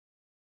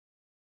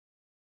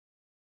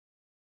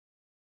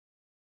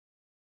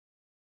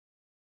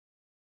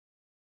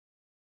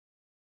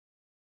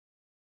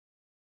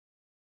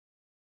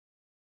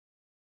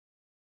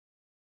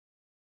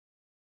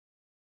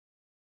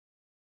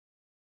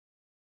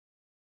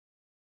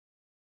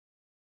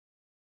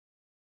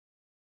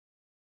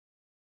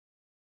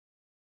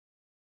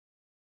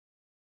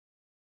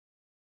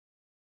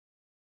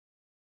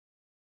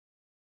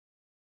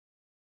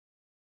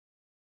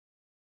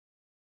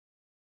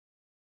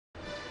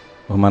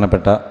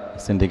ബഹുമാനപ്പെട്ട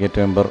syndicate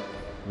member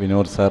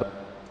Vinod sir,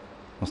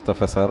 Mustafa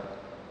sir,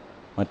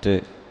 മറ്റ്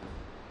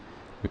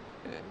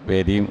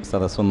വേദിയും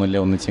സദസ്സൊന്നുമില്ല,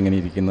 ഒന്നിച്ചിങ്ങനെ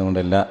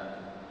ഇരിക്കുന്നതുകൊണ്ടല്ല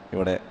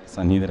ഇവിടെ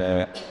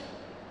സന്നിഹിതരായ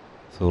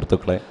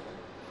സുഹൃത്തുക്കളെ,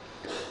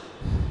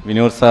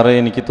 വിനോദ് സാറ്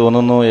എനിക്ക്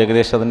തോന്നുന്നു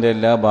ഏകദേശം അതിൻ്റെ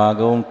എല്ലാ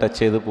ഭാഗവും ടച്ച്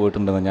ചെയ്ത്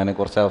പോയിട്ടുണ്ടെന്ന്. ഞാൻ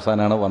കുറച്ച്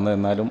അവസാനമാണ് വന്നത്,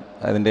 എന്നാലും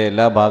അതിൻ്റെ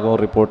എല്ലാ ഭാഗവും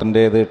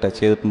റിപ്പോർട്ടിൻ്റെ ഇത് ടച്ച്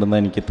ചെയ്തിട്ടുണ്ടെന്ന്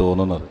എനിക്ക്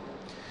തോന്നുന്നത്.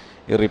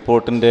 ഈ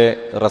റിപ്പോർട്ടിൻ്റെ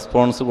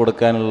റെസ്പോൺസ്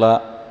കൊടുക്കാനുള്ള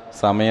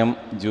സമയം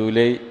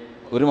ജൂലൈ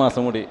 1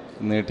 മാസം കൂടി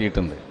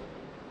നീട്ടിയിട്ടുണ്ട്.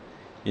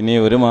 ഇനി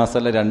 1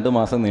 മാസമല്ല 2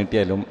 മാസം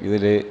നീട്ടിയാലും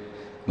ഇതിൽ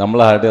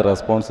നമ്മളാരുടെ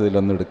റെസ്പോൺസ്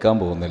ഇതിലൊന്നും എടുക്കാൻ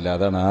പോകുന്നില്ല.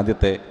 അതാണ്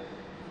ആദ്യത്തെ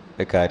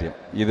കാര്യം.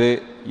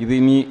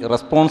 ഇനി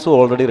റെസ്പോൺസ്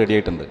ഓൾറെഡി റെഡി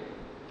ആയിട്ടുണ്ട്.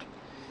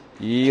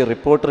 ഈ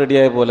റിപ്പോർട്ട്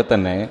റെഡിയായ പോലെ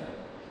തന്നെ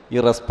ഈ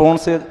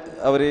റെസ്പോൺസ്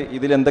അവർ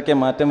ഇതിലെന്തൊക്കെ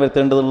മാറ്റം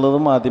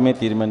വരുത്തേണ്ടതുള്ളതും ആദ്യമേ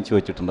തീരുമാനിച്ച്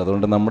വെച്ചിട്ടുണ്ട്.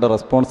 അതുകൊണ്ട് നമ്മുടെ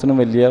റെസ്പോൺസിനും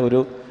വലിയ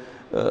ഒരു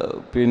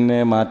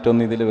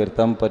മാറ്റമൊന്നും ഇതിൽ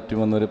വരുത്താൻ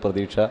പറ്റുമെന്നൊരു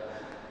പ്രതീക്ഷ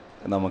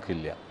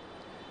നമുക്കില്ല.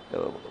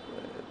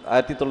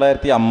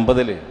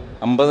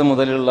 1950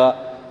 മുതലുള്ള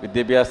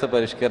വിദ്യാഭ്യാസ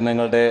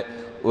പരിഷ്കരണങ്ങളുടെ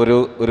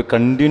ഒരു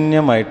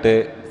കണ്ടിന്യൂമായിട്ട്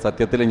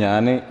സത്യത്തിൽ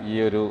ഞാൻ ഈ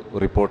ഒരു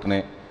റിപ്പോർട്ടിനെ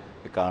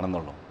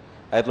കാണുന്നുള്ളൂ.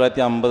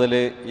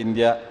 1950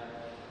 ഇന്ത്യ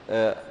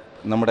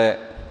നമ്മുടെ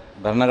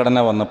ഭരണഘടന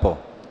വന്നപ്പോൾ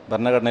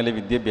ഭരണഘടനയിലെ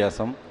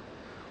വിദ്യാഭ്യാസം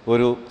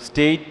ഒരു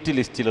സ്റ്റേറ്റ്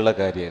ലിസ്റ്റിലുള്ള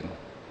കാര്യമായിരുന്നു.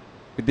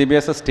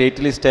 വിദ്യാഭ്യാസ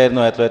സ്റ്റേറ്റ്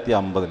ലിസ്റ്റായിരുന്നു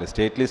 1950.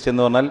 സ്റ്റേറ്റ് ലിസ്റ്റ്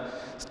എന്ന് പറഞ്ഞാൽ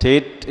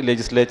സ്റ്റേറ്റ്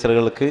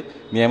ലെജിസ്ലേച്ചറുകൾക്ക്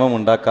നിയമം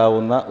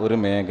ഉണ്ടാക്കാവുന്ന ഒരു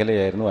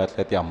മേഖലയായിരുന്നു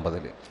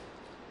 1950.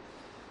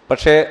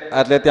 പക്ഷേ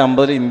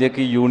 1950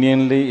 ഇന്ത്യക്ക്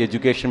യൂണിയനിൽ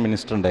എഡ്യൂക്കേഷൻ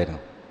മിനിസ്റ്റർ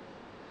ഉണ്ടായിരുന്നു.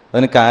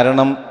 അതിന്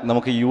കാരണം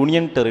നമുക്ക്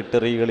യൂണിയൻ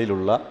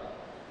ടെറിട്ടറികളിലുള്ള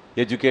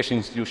എഡ്യൂക്കേഷൻ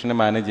ഇൻസ്റ്റിറ്റ്യൂഷനെ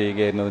മാനേജ്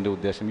ചെയ്യുകയായിരുന്നു അതിൻ്റെ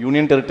ഉദ്ദേശം.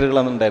 യൂണിയൻ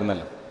ടെറിട്ടറികളൊന്നും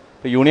ഉണ്ടായിരുന്നല്ലോ.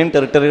 ഇപ്പോൾ യൂണിയൻ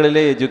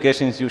ടെറിട്ടറികളിലെ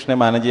എഡ്യൂക്കേഷൻ ഇൻസ്റ്റിറ്റ്യൂഷനെ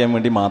മാനേജ് ചെയ്യാൻ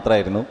വേണ്ടി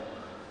മാത്രമായിരുന്നു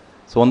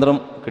സ്വതന്ത്രം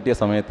കിട്ടിയ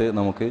സമയത്ത്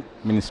നമുക്ക്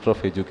മിനിസ്റ്റർ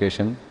ഓഫ്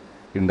എഡ്യൂക്കേഷൻ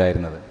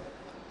ഉണ്ടായിരുന്നത്.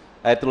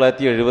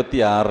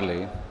 1976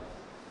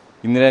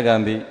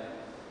 ഇന്ദിരാഗാന്ധി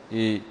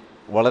ഈ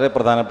വളരെ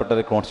പ്രധാനപ്പെട്ട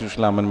ഒരു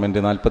കോൺസ്റ്റിറ്റ്യൂഷണൽ അമെൻമെൻറ്റ്,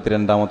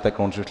 42ാമത്തെ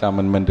കോൺസ്റ്റിറ്റ്യൂഷണൽ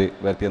അമെൻമെൻറ്റ്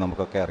വരുത്തിയത്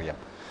നമുക്കൊക്കെ അറിയാം.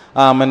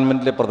 ആ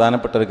അമെൻമെൻറ്റിലെ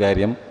പ്രധാനപ്പെട്ട ഒരു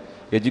കാര്യം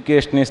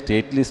എഡ്യൂക്കേഷനെ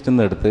സ്റ്റേറ്റ് ലിസ്റ്റിൽ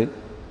നിന്ന് എടുത്ത്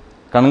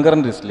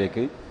കൺകറൻറ്റ്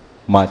ലിസ്റ്റിലേക്ക്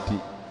മാറ്റി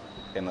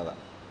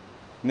എന്നതാണ്.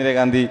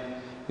 ഇന്ദിരാഗാന്ധി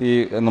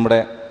നമ്മുടെ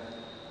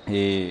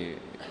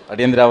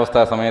അടിയന്തരാവസ്ഥ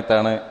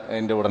സമയത്താണ്,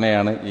 അതിൻ്റെ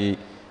ഉടനെയാണ്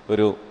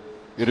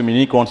ഒരു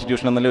മിനി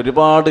കോൺസ്റ്റിറ്റ്യൂഷൻ എന്നല്ല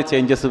ഒരുപാട്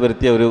ചേഞ്ചസ്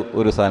വരുത്തിയ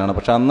ഒരു സാധനമാണ്.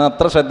 പക്ഷെ അന്ന്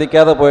അത്ര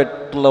ശ്രദ്ധിക്കാതെ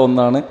പോയിട്ടുള്ള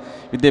ഒന്നാണ്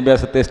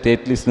വിദ്യാഭ്യാസത്തെ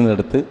സ്റ്റേറ്റ് ലിസ്റ്റിൽ നിന്ന്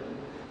എടുത്ത്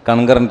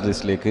കൺകറൻറ്റ്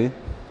ലിസ്റ്റിലേക്ക്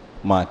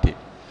മാറ്റി.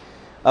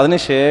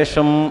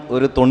 അതിനുശേഷം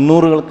ഒരു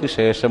 90കൾക്ക്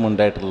ശേഷം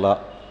ഉണ്ടായിട്ടുള്ള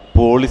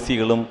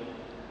പോളിസികളും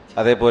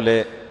അതേപോലെ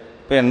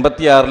ഇപ്പോൾ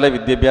 86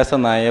 വിദ്യാഭ്യാസ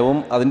നയവും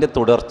അതിൻ്റെ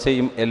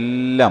തുടർച്ചയും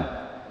എല്ലാം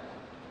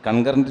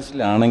കൺകറൻറ്റ്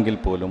ലിസ്റ്റിലാണെങ്കിൽ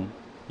പോലും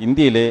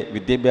ഇന്ത്യയിലെ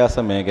വിദ്യാഭ്യാസ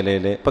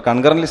മേഖലയിലെ ഇപ്പോൾ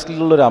കൺകറൻറ്റ്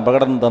ലിസ്റ്റിലുള്ളൊരു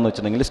അപകടം എന്താണെന്ന്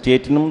വെച്ചിട്ടുണ്ടെങ്കിൽ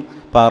സ്റ്റേറ്റിനും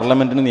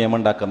പാർലമെൻറ്റിനും നിയമം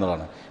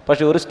ഉണ്ടാക്കുന്നതാണ്.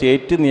 പക്ഷേ ഒരു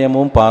സ്റ്റേറ്റ്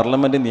നിയമവും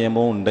പാർലമെൻറ്റ്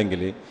നിയമവും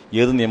ഉണ്ടെങ്കിൽ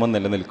ഏത് നിയമം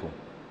നിലനിൽക്കും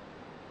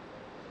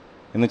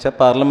എന്ന് വെച്ചാൽ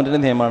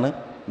പാർലമെൻറ്റിൻ്റെ നിയമമാണ്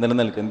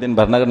നിലനിൽക്കുക. ഇന്ത്യൻ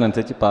ഭരണഘടന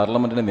അനുസരിച്ച്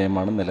പാർലമെൻറ്റിൻ്റെ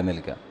നിയമമാണ്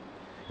നിലനിൽക്കുക.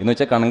 എന്ന്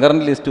വെച്ചാൽ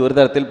കൺകറൻറ്റ് ലിസ്റ്റ് ഒരു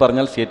തരത്തിൽ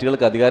പറഞ്ഞാൽ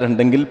സ്റ്റേറ്റുകൾക്ക് അധികാരം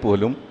ഉണ്ടെങ്കിൽ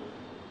പോലും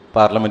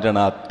പാർലമെൻറ്റാണ്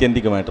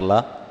ആത്യന്തികമായിട്ടുള്ള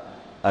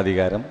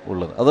അധികാരം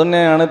ഉള്ളത്.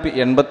 അതുതന്നെയാണ് ഇപ്പോൾ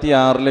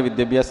 86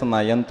 വിദ്യാഭ്യാസ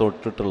നയം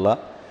തൊട്ടിട്ടുള്ള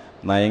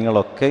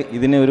നയങ്ങളൊക്കെ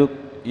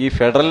ഈ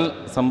ഫെഡറൽ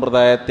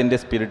സമ്പ്രദായത്തിൻ്റെ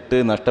സ്പിരിറ്റ്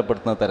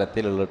നഷ്ടപ്പെടുത്തുന്ന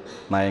തരത്തിലുള്ള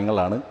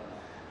നയങ്ങളാണ്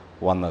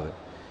വന്നത്.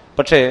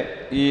 പക്ഷേ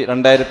ഈ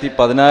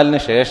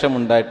 2014 ശേഷം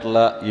ഉണ്ടായിട്ടുള്ള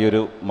ഈ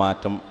ഒരു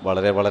മാറ്റം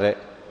വളരെ വളരെ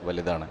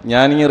വലുതാണ്.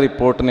 ഞാൻ ഈ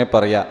റിപ്പോർട്ടിനെ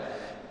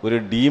ഒരു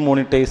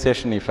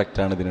ഡീമോണിറ്റൈസേഷൻ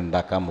ഇഫക്റ്റാണ്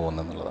ഇതിനുണ്ടാക്കാൻ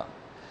പോകുന്നത് എന്നുള്ളതാണ്.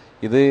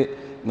 ഇത്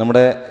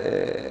നമ്മുടെ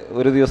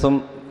ഒരു ദിവസം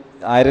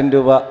 1000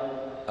 രൂപ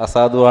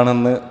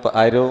അസാധുവാണെന്ന്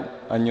 1000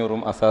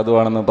 500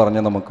 അസാധുവാണെന്ന്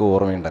പറഞ്ഞ് നമുക്ക്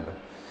ഓർമ്മയുണ്ടല്ലോ.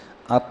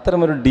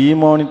 അത്തരമൊരു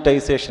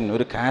ഡീമോണിറ്റൈസേഷൻ,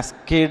 ഒരു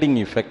കാസ്കേഡിങ്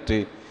ഇഫക്റ്റ്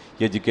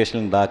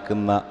എഡ്യൂക്കേഷനിൽ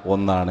ഉണ്ടാക്കുന്ന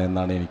ഒന്നാണ്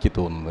എന്നാണ് എനിക്ക്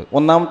തോന്നുന്നത്.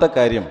 ഒന്നാമത്തെ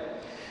കാര്യം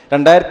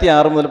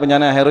 2006 മുതൽ, ഇപ്പോൾ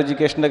ഞാൻ ഹയർ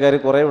എഡ്യൂക്കേഷൻ്റെ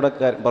കാര്യം കുറേ ഇവിടെ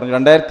പറഞ്ഞു.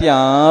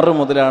 2006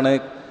 മുതലാണ്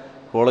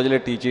കോളേജിലെ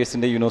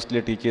ടീച്ചേഴ്സിൻ്റെ,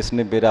 യൂണിവേഴ്സിറ്റിയിലെ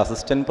ടീച്ചേഴ്സിൻ്റെ പേര്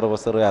assistant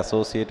professor,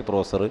 associate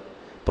professor,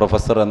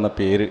 professor എന്ന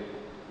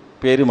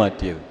പേര്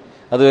മാറ്റിയത്.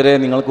 അതുവരെ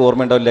നിങ്ങൾക്ക്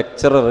ഓർമ്മയുണ്ടാവും,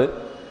 ലെക്ചറർ,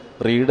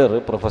 റീഡർ,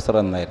 പ്രൊഫസർ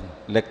എന്നായിരുന്നു.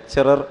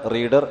 Lecturer,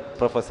 reader,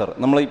 professor.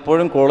 നമ്മൾ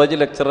ഇപ്പോഴും കോളേജ്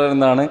ലെക്ചറർ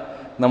എന്നാണ്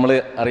നമ്മൾ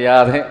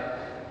അറിയാതെ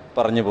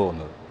പറഞ്ഞു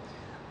പോകുന്നത്.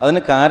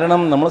 അതിന്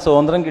കാരണം നമ്മൾ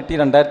സ്വാതന്ത്ര്യം കിട്ടി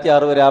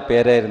 2006 വരെ ആ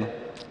പേരായിരുന്നു.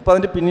 അപ്പോൾ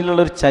അതിൻ്റെ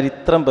പിന്നിലുള്ളൊരു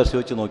ചരിത്രം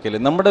പരിശോധിച്ച് നോക്കിയാൽ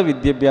നമ്മുടെ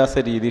വിദ്യാഭ്യാസ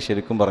രീതി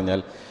ശരിക്കും പറഞ്ഞാൽ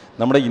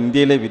നമ്മുടെ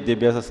ഇന്ത്യയിലെ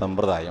വിദ്യാഭ്യാസ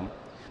സമ്പ്രദായം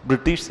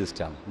ബ്രിട്ടീഷ്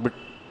സിസ്റ്റമാണ്,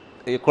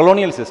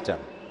 കൊളോണിയൽ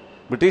സിസ്റ്റമാണ്.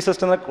 ബ്രിട്ടീഷ്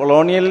സിസ്റ്റം എന്ന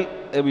കൊളോണിയൽ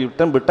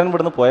ബ്രിട്ടൻ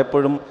ഇവിടുന്ന്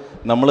പോയപ്പോഴും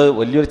നമ്മൾ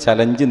വലിയൊരു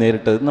ചലഞ്ച്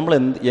നേരിട്ടത് നമ്മൾ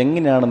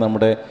എങ്ങനെയാണ്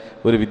നമ്മുടെ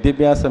ഒരു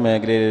വിദ്യാഭ്യാസ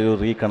മേഖലയിലെ ഒരു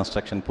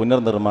റീകൺസ്ട്രക്ഷൻ,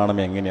 പുനർനിർമ്മാണം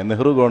എങ്ങനെയാണ്.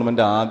 നെഹ്റു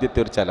ഗവൺമെൻറ് ആദ്യത്തെ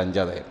ഒരു ചലഞ്ച്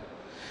അതായിരുന്നു.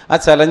 ആ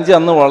ചലഞ്ച്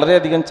അന്ന്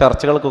വളരെയധികം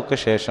ചർച്ചകൾക്കൊക്കെ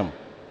ശേഷം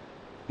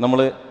നമ്മൾ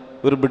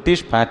ഒരു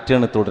ബ്രിട്ടീഷ്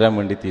പാറ്റേൺ തുടരാൻ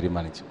വേണ്ടി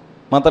തീരുമാനിച്ചു.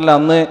 മാത്രമല്ല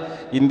അന്ന്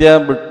ഇന്ത്യ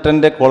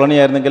ബ്രിട്ടൻ്റെ കോളനി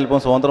ആയിരുന്നെങ്കിൽ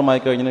ഇപ്പം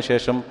സ്വതന്ത്രമായി കഴിഞ്ഞതിന്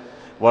ശേഷം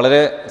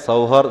വളരെ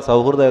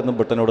സൗഹൃദമായിരുന്നു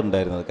ബ്രിട്ടനോട്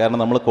ഉണ്ടായിരുന്നത്. കാരണം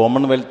നമ്മൾ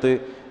കോമൺവെൽത്ത്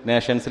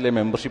നേഷൻസിലെ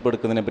മെമ്പർഷിപ്പ്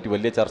എടുക്കുന്നതിനെ പറ്റി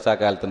വലിയ ചർച്ച ആ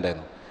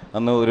കാലത്തുണ്ടായിരുന്നു.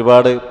 അന്ന്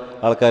ഒരുപാട്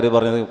ആൾക്കാർ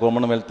പറഞ്ഞത്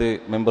കോമൺവെൽത്ത്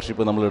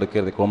മെമ്പർഷിപ്പ് നമ്മൾ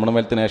എടുക്കരുത്.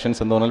 കോമൺവെൽത്ത്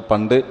നേഷൻസ് എന്ന് പറഞ്ഞാൽ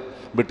പണ്ട്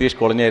ബ്രിട്ടീഷ്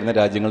കോളനി ആയിരുന്ന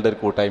രാജ്യങ്ങളുടെ ഒരു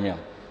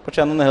കൂട്ടായ്മയാണ്. പക്ഷേ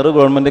അന്ന് നെഹ്റു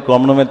ഗവൺമെൻറ്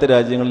കോമൺവെൽത്ത്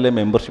രാജ്യങ്ങളിലെ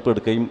മെമ്പർഷിപ്പ്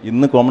എടുക്കുകയും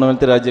ഇന്ന്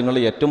കോമൺവെൽത്ത്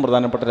രാജ്യങ്ങളിൽ ഏറ്റവും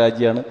പ്രധാനപ്പെട്ട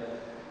രാജ്യമാണ്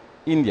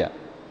ഇന്ത്യ.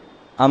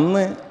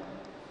 അന്ന്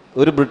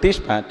ഒരു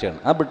ബ്രിട്ടീഷ് പാറ്റേൺ,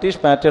 ആ ബ്രിട്ടീഷ്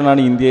പാറ്റേൺ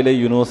ആണ് ഇന്ത്യയിലെ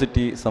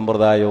യൂണിവേഴ്സിറ്റി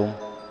സമ്പ്രദായവും.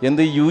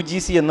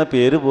 UGC എന്ന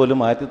പേര് പോലും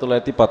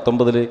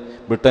 1919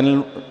 ബ്രിട്ടനിൽ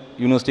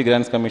യൂണിവേഴ്സിറ്റി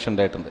ഗ്രാൻഡ്സ് കമ്മീഷൻ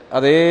ഉണ്ടായിട്ടുണ്ട്.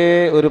 അതേ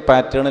ഒരു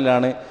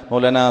പാറ്റേണിലാണ്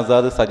മൗലാന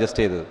ആസാദ്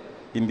സജസ്റ്റ് ചെയ്തത്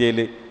ഇന്ത്യയിൽ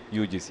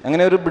UGC.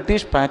 അങ്ങനെ ഒരു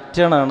ബ്രിട്ടീഷ്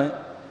പാറ്റേൺ ആണ്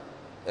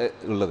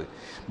ഉള്ളത്.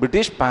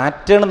 ബ്രിട്ടീഷ്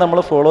പാറ്റേൺ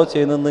നമ്മൾ ഫോളോ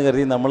ചെയ്യുന്നതെന്ന്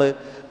കരുതി നമ്മൾ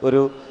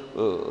ഒരു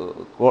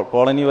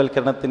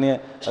കോളനിവൽക്കരണത്തിന്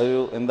ഒരു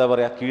എന്താ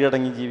പറയുക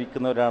കീഴടങ്ങി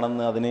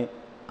ജീവിക്കുന്നവരാണെന്ന് അതിന്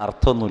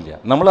അർത്ഥമൊന്നുമില്ല.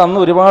 നമ്മൾ അന്ന്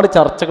ഒരുപാട്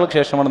ചർച്ചകൾക്ക്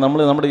ശേഷമാണ്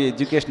നമ്മുടെ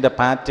എഡ്യൂക്കേഷൻ്റെ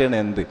പാറ്റേൺ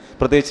എന്ത്,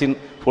 പ്രത്യേകിച്ച്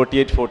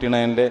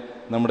 48-49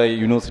 നമ്മുടെ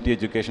യൂണിവേഴ്സിറ്റി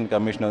എഡ്യൂക്കേഷൻ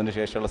കമ്മീഷൻ, അതിന്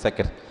ശേഷമുള്ള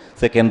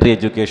സെക്കൻഡറി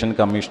എഡ്യൂക്കേഷൻ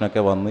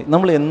കമ്മീഷനൊക്കെ വന്ന്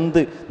നമ്മൾ എന്ത്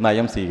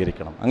നയം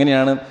സ്വീകരിക്കണം.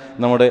 അങ്ങനെയാണ്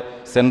നമ്മുടെ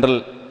സെൻട്രൽ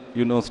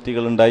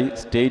യൂണിവേഴ്സിറ്റികളുണ്ടായി,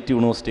 സ്റ്റേറ്റ്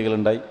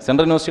യൂണിവേഴ്സിറ്റികളുണ്ടായി.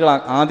 സെൻട്രൽ യൂണിവേഴ്സിറ്റികൾ,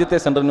 ആദ്യത്തെ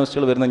സെൻട്രൽ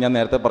യൂണിവേഴ്സിറ്റികൾ വരുന്നത് ഞാൻ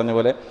നേരത്തെ പറഞ്ഞ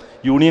പോലെ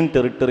യൂണിയൻ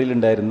ടെറിട്ടറിയിൽ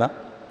ഉണ്ടായിരുന്ന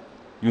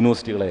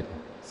യൂണിവേഴ്സിറ്റികളായിരുന്നു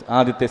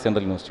ആദ്യത്തെ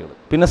സെൻട്രൽ യൂണിവേഴ്സിറ്റികൾ.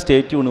 പിന്നെ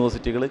സ്റ്റേറ്റ്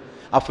യൂണിവേഴ്സിറ്റികൾ,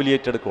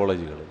 അഫിലിയേറ്റഡ്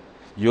കോളേജുകൾ.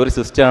 ഈ ഒരു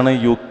സിസ്റ്റമാണ്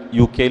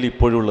UK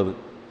ഇപ്പോഴും ഉള്ളത്.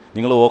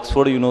 നിങ്ങൾ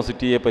ഓക്സ്ഫോർഡ്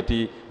യൂണിവേഴ്സിറ്റിയെ പറ്റി,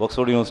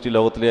 ഓക്സ്ഫോർഡ് യൂണിവേഴ്സിറ്റി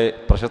ലോകത്തിലെ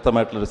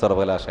പ്രശസ്തമായിട്ടുള്ളൊരു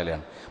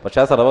സർവകലാശാലയാണ്. പക്ഷേ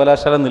ആ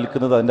സർവകലാശാല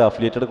നിൽക്കുന്നത് അതിൻ്റെ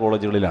അഫിലിയേറ്റഡ്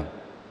കോളേജുകളിലാണ്.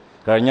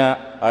 കഴിഞ്ഞ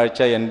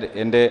ആഴ്ച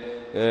എൻ്റെ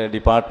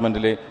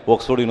ഡിപ്പാർട്ട്മെൻറ്റിൽ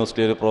ഓക്സ്ഫോർഡ്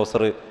യൂണിവേഴ്സിറ്റി ഒരു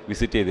പ്രൊഫസർ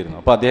വിസിറ്റ് ചെയ്തിരുന്നു.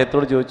 അപ്പോൾ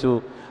അദ്ദേഹത്തോട് ചോദിച്ചു,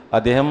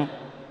 അദ്ദേഹം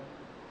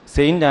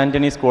സെയിൻറ്റ്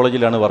ആൻ്റണീസ്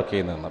കോളേജിലാണ് വർക്ക്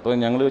ചെയ്യുന്നതെന്ന്. അപ്പോൾ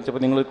ഞങ്ങൾ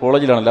ചോദിച്ചപ്പോൾ നിങ്ങൾ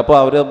കോളേജിലാണല്ലോ. അപ്പോൾ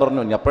അവർ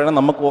പറഞ്ഞു, അപ്പോഴാണ്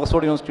നമുക്ക്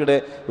ഓക്സ്ഫോർഡ് യൂണിവേഴ്സിറ്റിയുടെ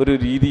ഒരു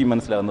രീതി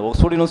മനസ്സിലാകുന്നത്.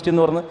 ഓക്സ്ഫോർഡ് യൂണിവേഴ്സിറ്റി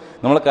എന്ന് പറഞ്ഞ്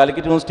നമ്മളെ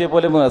കാലിക്കറ്റ് യൂണിവേഴ്സിറ്റിയെ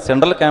പോലെ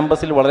സെൻട്രൽ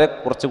ക്യാമ്പസിൽ വളരെ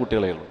കുറച്ച്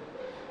കുട്ടികളേ ഉള്ളൂ.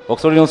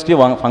 ഓക്സ്ഫോർഡ് യൂണിവേഴ്സിറ്റി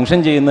ഫംഗ്ഷൻ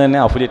ചെയ്യുന്നത് തന്നെ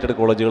അഫിലിയേറ്റഡ്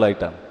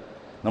കോളേജുകളായിട്ടാണ്.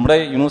 നമ്മുടെ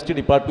യൂണിവേഴ്സിറ്റി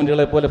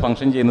ഡിപ്പാർട്ട്മെൻറ്റുകളെ പോലെ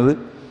ഫംഗ്ഷൻ ചെയ്യുന്നത്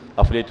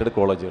അഫിലിയേറ്റഡ്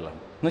കോളേജുകളാണ്.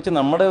 എന്ന് വെച്ചാൽ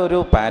നമ്മുടെ ഒരു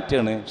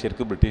പാറ്റേൺ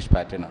ശരിക്കും ബ്രിട്ടീഷ്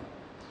പാറ്റേൺ ആണ്.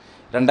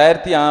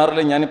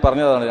 2006 ഞാൻ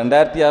പറഞ്ഞതാണ്,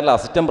 2006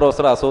 assistant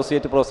professor,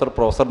 associate professor,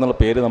 professor എന്നുള്ള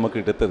പേര് നമുക്ക്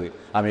എടുത്തത്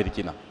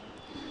അമേരിക്കനാണ്.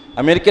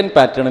 അമേരിക്കൻ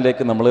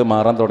പാറ്റേണിലേക്ക് നമ്മൾ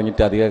മാറാൻ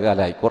തുടങ്ങിയിട്ട്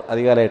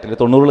അധികകാലമായിട്ടില്ല.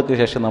 90കൾക്ക്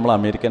ശേഷം നമ്മൾ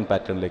അമേരിക്കൻ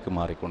പാറ്റേണിലേക്ക്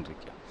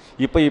മാറിക്കൊണ്ടിരിക്കുക.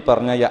 ഇപ്പോൾ ഈ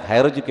പറഞ്ഞ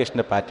ഹയർ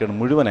എഡ്യൂക്കേഷൻ്റെ പാറ്റേൺ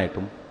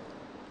മുഴുവനായിട്ടും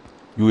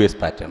US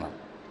പാറ്റേണാണ്.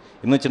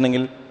 എന്ന്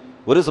വെച്ചിട്ടുണ്ടെങ്കിൽ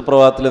ഒരു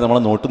സുപ്രഭാതത്തിൽ നമ്മൾ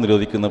നോട്ട്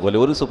നിരോധിക്കുന്ന പോലെ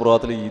ഒരു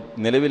സുപ്രഭാതത്തിൽ ഈ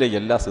നിലവിലെ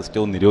എല്ലാ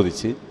സിസ്റ്റവും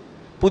നിരോധിച്ച്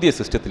പുതിയ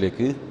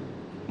സിസ്റ്റത്തിലേക്ക്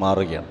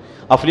മാറുകയാണ്.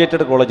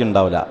 അഫിലിയേറ്റഡ് കോളേജ്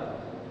ഉണ്ടാവില്ല,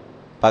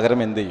 പകരം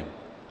എന്ത് ചെയ്യും?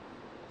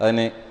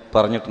 അതിന്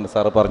പറഞ്ഞിട്ടുണ്ട്,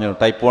 സാറ് പറഞ്ഞു,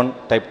 ടൈപ്പ് 1,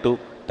 ടൈപ്പ് 2,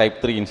 ടൈപ്പ്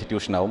 3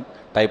 ഇൻസ്റ്റിറ്റ്യൂഷൻ ആവും.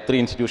 ടൈപ്പ് 3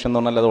 ഇൻസ്റ്റിറ്റ്യൂഷൻ എന്ന്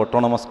പറഞ്ഞാൽ അത്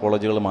ഓട്ടോണമസ്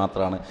കോളേജുകൾ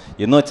മാത്രമാണ്.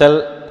 എന്ന് വെച്ചാൽ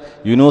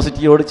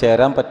യൂണിവേഴ്സിറ്റിയോട്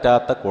ചേരാൻ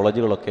പറ്റാത്ത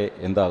കോളേജുകളൊക്കെ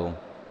എന്താകും?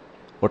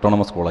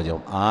 ഓട്ടോണമസ്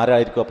കോളേജാവും.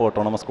 ആരായിരിക്കും അപ്പോൾ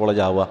ഓട്ടോണമസ്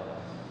കോളേജ് ആവുക?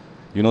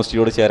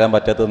 യൂണിവേഴ്സിറ്റിയോട് ചേരാൻ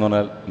പറ്റാത്തതെന്ന്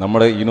പറഞ്ഞാൽ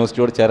നമ്മുടെ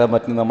യൂണിവേഴ്സിറ്റിയോട് ചേരാൻ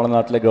പറ്റുന്ന നമ്മുടെ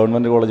നാട്ടിലെ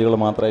ഗവൺമെൻറ് കോളേജുകൾ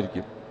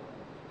മാത്രമായിരിക്കും.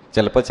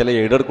 ചിലപ്പോൾ ചില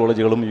എയ്ഡഡ്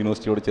കോളേജുകളും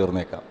യൂണിവേഴ്സിറ്റിയോട്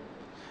ചേർന്നേക്കാം.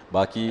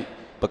 ബാക്കി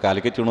ഇപ്പോൾ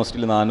കാലിക്കറ്റ്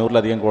യൂണിവേഴ്സിറ്റിയിൽ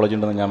 400-ലധികം കോളേജ്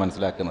ഉണ്ടെന്ന് ഞാൻ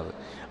മനസ്സിലാക്കുന്നത്.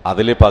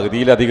 അതിൽ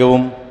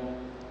പകുതിയിലധികവും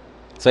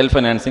സെൽഫ്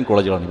ഫൈനാൻസിങ്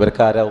കോളേജുകളാണ്.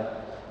 ഇവർക്ക് ആരാവും?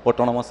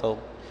 ഓട്ടോണമസ് ആവും.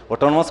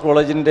 ഓട്ടോണമസ്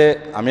കോളേജിൻ്റെ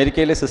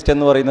അമേരിക്കയിലെ സിസ്റ്റം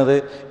എന്ന് പറയുന്നത്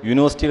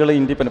യൂണിവേഴ്സിറ്റികൾ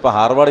ഇൻഡിപെൻഡൻ്റ്. ഇപ്പോൾ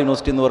ഹാർവാർഡ്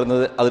യൂണിവേഴ്സിറ്റി എന്ന്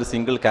പറയുന്നത് അതൊരു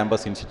സിംഗിൾ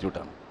ക്യാമ്പസ്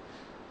ഇൻസ്റ്റിറ്റ്യൂട്ടാണ്.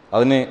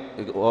 അതിന്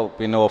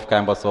പിന്നെ ഓഫ്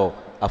ക്യാമ്പസോ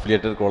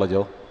അഫിലിയേറ്റഡ്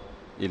കോളേജോ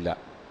ഇല്ല.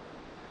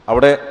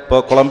 അവിടെ ഇപ്പോൾ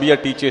കൊളംബിയ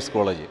ടീച്ചേഴ്സ്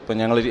കോളേജ്, ഇപ്പോൾ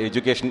ഞങ്ങൾ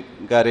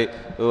എഡ്യൂക്കേഷൻകാർ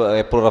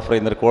എപ്പോഴും റെഫർ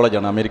ചെയ്യുന്നൊരു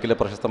കോളേജാണ്, അമേരിക്കയിലെ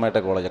പ്രശസ്തമായിട്ട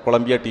കോളേജ്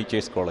കൊളംബിയ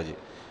ടീച്ചേഴ്സ് കോളേജ്.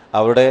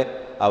 അവിടെ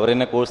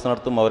അവരെന്നെ കോഴ്സ്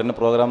നടത്തും, അവരെന്നെ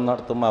പ്രോഗ്രാം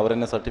നടത്തും,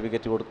 അവരെന്നെ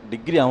സർട്ടിഫിക്കറ്റ് കൊടുക്കും.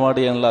 ഡിഗ്രി അവാർഡ്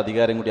ചെയ്യാനുള്ള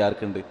അധികാരം കൂടി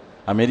ആർക്കുണ്ട്?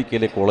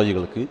 അമേരിക്കയിലെ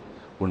കോളേജുകൾക്ക്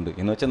ഉണ്ട്.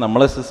 എന്ന് വെച്ചാൽ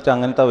നമ്മളെ സിസ്റ്റം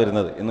അങ്ങനത്തെ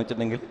വരുന്നത്. എന്ന്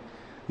വെച്ചിട്ടുണ്ടെങ്കിൽ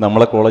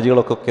നമ്മളെ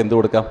കോളേജുകളൊക്കെ എന്ത്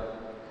കൊടുക്കാം?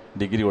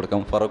 ഡിഗ്രി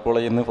കൊടുക്കാം. ഫറൂഖ്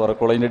കോളേജിൽ നിന്ന് ഫറൂഖ്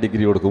കോളേജിൻ്റെ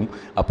ഡിഗ്രി കൊടുക്കും,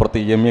 അപ്പുറത്ത്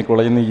EMA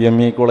കോളേജിൽ നിന്ന്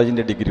EMA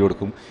കോളേജിൻ്റെ ഡിഗ്രി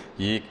കൊടുക്കും,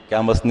 ഈ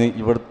ക്യാമ്പസിൽ നിന്ന്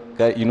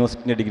ഇവിടുത്തെ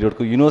യൂണിവേഴ്സിറ്റിൻ്റെ ഡിഗ്രി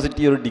കൊടുക്കും.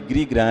 യൂണിവേഴ്സിറ്റി ഒരു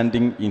ഡിഗ്രി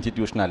ഗ്രാൻഡിങ്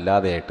ഇൻസ്റ്റിറ്റ്യൂഷൻ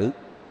അല്ലാതെയായിട്ട്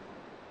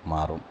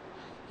മാറും.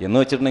 എന്ന്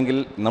വെച്ചിട്ടുണ്ടെങ്കിൽ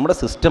നമ്മുടെ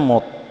സിസ്റ്റം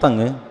മൊത്തം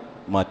അങ്ങ്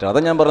മാറ്റുക. അതാ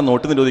ഞാൻ പറഞ്ഞ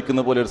നോട്ട്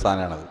നിരോധിക്കുന്ന പോലെ ഒരു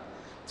സാധനമാണത്.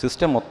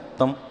 സിസ്റ്റം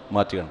മൊത്തം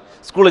മാറ്റുകയാണ്.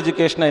 സ്കൂൾ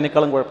എഡ്യൂക്കേഷൻ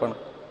അതിനേക്കാളും കുഴപ്പമാണ്.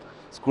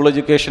 സ്കൂൾ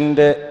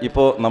എഡ്യൂക്കേഷൻ്റെ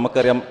ഇപ്പോൾ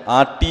നമുക്കറിയാം,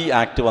 RT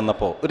ആക്ട്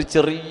വന്നപ്പോൾ ഒരു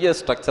ചെറിയ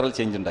സ്ട്രക്ചറൽ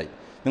ചേഞ്ച് ഉണ്ടായി.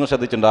 നിങ്ങൾ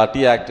ശ്രദ്ധിച്ചിട്ടുണ്ടോ? RT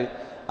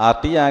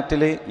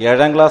ആക്ടിൽ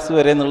 7ാം ക്ലാസ്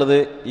വരെ എന്നുള്ളത്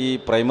ഈ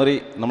പ്രൈമറി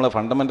നമ്മളെ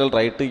ഫണ്ടമെൻ്റൽ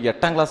റൈറ്റ്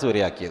 8ാം ക്ലാസ്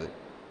വരെ ആക്കിയത്.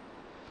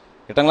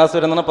 8ാം ക്ലാസ്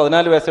വരെ എന്ന് പറഞ്ഞാൽ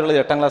 14 വയസ്സുകളിൽ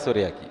 8ാം ക്ലാസ്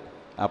വരെ ആക്കി.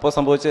 അപ്പോൾ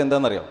സംഭവിച്ചത്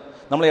എന്താണെന്നറിയാം?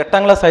 നമ്മൾ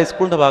 8ാം ക്ലാസ്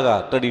ഹൈസ്കൂളിൻ്റെ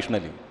ഭാഗമാണ്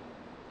ട്രഡീഷണലി.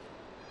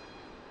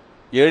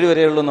 7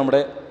 വരെയുള്ളൂ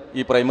നമ്മുടെ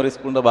ഈ പ്രൈമറി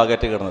സ്കൂളിൻ്റെ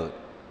ഭാഗമായിട്ട് കിടന്നത്.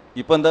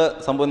 ഇപ്പോൾ എന്താ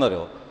സംഭവം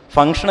എന്നറിയോ?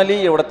 ഫങ്ഷണലി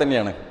എവിടെ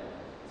തന്നെയാണ്?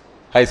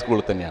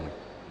 ഹൈസ്കൂളിൽ തന്നെയാണ്.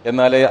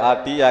 എന്നാൽ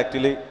RT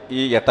ആക്ടിൽ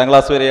ഈ 8ാം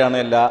ക്ലാസ് വരെയാണ്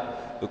എല്ലാ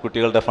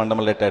കുട്ടികളുടെ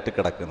ഫണ്ടമെൻ്റലായിട്ട്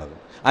കിടക്കുന്നത്.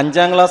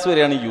 5ാം ക്ലാസ്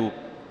വരെയാണ്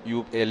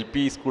LP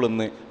സ്കൂൾ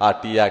എന്ന്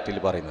RT ആക്ടിൽ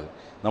പറയുന്നത്.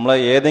 നമ്മൾ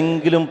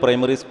ഏതെങ്കിലും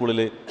പ്രൈമറി സ്കൂളിൽ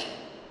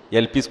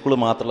LP സ്കൂൾ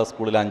മാത്രമുള്ള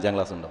സ്കൂളിൽ 5ാം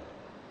ക്ലാസ് ഉണ്ടാവും.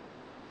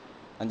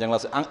 5ാം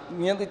ക്ലാസ്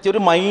ഇങ്ങനത്തെ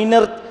ഒരു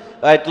മൈനർ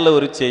ആയിട്ടുള്ള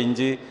ഒരു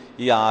ചേഞ്ച്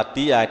ഈ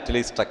ആക്ടിൽ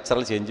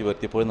സ്ട്രക്ചറൽ ചേഞ്ച്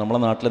വരുത്തിയപ്പോൾ നമ്മുടെ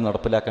നാട്ടിൽ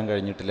നടപ്പിലാക്കാൻ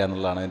കഴിഞ്ഞിട്ടില്ല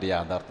എന്നുള്ളതാണ് അതിൻ്റെ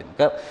യാഥാർത്ഥ്യം.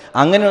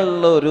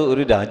 അങ്ങനെയുള്ള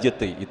ഒരു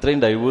രാജ്യത്ത്, ഇത്രയും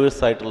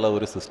ഡൈവേഴ്സായിട്ടുള്ള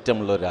ഒരു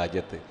സിസ്റ്റമുള്ള ഒരു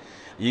രാജ്യത്ത്,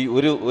 ഈ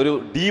ഒരു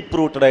ഡീപ്പ്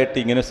റൂട്ടഡായിട്ട്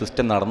ഇങ്ങനെ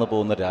സിസ്റ്റം നടന്നു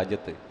പോകുന്ന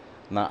രാജ്യത്ത്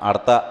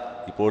അടുത്ത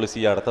ഈ പോളിസി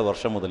അടുത്ത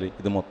വർഷം മുതൽ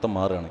ഇത് മൊത്തം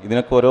മാറുകയാണ്.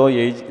 ഇതിനൊക്കെ ഓരോ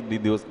ഏജ്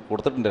ദിവസം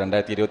കൊടുത്തിട്ടുണ്ട്.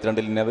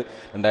 2022 ഇന്നത്,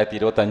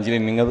 2025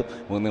 ഇന്നത്,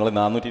 നിങ്ങൾ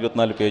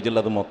 424 പേജുള്ള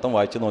അത് മൊത്തം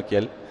വായിച്ചു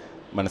നോക്കിയാൽ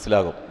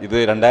മനസ്സിലാകും. ഇത്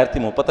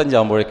 2035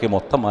 ആകുമ്പോഴേക്ക്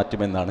മൊത്തം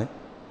മാറ്റുമെന്നാണ്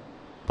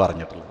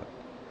പറഞ്ഞിട്ടുള്ളത്.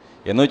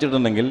 എന്ന്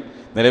വെച്ചിട്ടുണ്ടെങ്കിൽ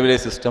നിലവിലെ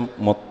സിസ്റ്റം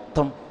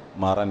മൊത്തം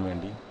മാറാൻ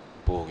വേണ്ടി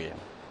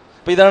പോവുകയാണ്.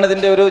 അപ്പോൾ ഇതാണ്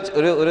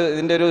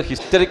ഇതിൻ്റെ ഒരു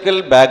ഹിസ്റ്ററിക്കൽ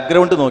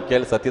ബാക്ക്ഗ്രൗണ്ട്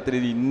നോക്കിയാൽ സത്യത്തിൽ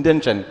ഇത്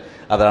ഇൻറ്റൻഷൻ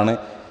അതാണ്.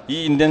 ഈ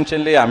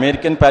ഇൻറ്റൻഷനിൽ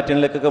അമേരിക്കൻ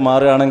പാറ്റേണിലേക്കൊക്കെ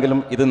മാറുകയാണെങ്കിലും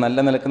ഇത് നല്ല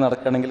നിലക്ക്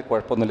നടക്കുകയാണെങ്കിൽ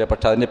കുഴപ്പമൊന്നുമില്ല.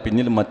 പക്ഷേ അതിൻ്റെ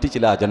പിന്നിൽ മറ്റ്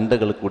ചില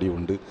അജണ്ടകൾ കൂടി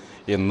ഉണ്ട്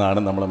എന്നാണ്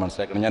നമ്മൾ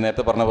മനസ്സിലാക്കുന്നത്. ഞാൻ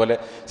നേരത്തെ പറഞ്ഞ പോലെ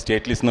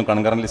സ്റ്റേറ്റ് ലിസ്റ്റിൽ നിന്നും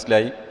കൺകറൻറ്റ്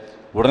ലിസ്റ്റിലായി.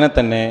 ഉടനെ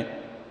തന്നെ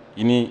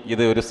ഇനി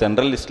ഇത് ഒരു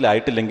സെൻട്രൽ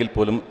ലിസ്റ്റിലായിട്ടില്ലെങ്കിൽ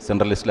പോലും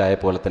സെൻട്രൽ ലിസ്റ്റിലായ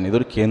പോലെ തന്നെ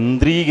ഇതൊരു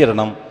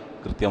കേന്ദ്രീകരണം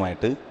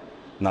കൃത്യമായിട്ട്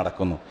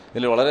നടക്കുന്നു.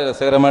 ഇതിൽ വളരെ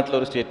രസകരമായിട്ടുള്ള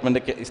ഒരു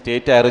സ്റ്റേറ്റ്മെൻറ്റ്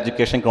സ്റ്റേറ്റ് ഹയർ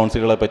എഡ്യൂക്കേഷൻ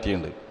കൗൺസിലുകളെ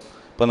പറ്റിയുണ്ട്.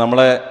 ഇപ്പോൾ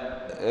നമ്മളെ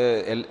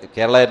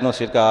കേരള ആയിരുന്നു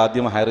ശരിക്കും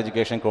ആദ്യം ഹയർ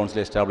എഡ്യൂക്കേഷൻ കൗൺസിൽ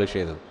എസ്റ്റാബ്ലിഷ്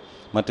ചെയ്തത്.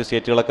 മറ്റ്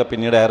സ്റ്റേറ്റുകളൊക്കെ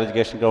പിന്നീട് ഹയർ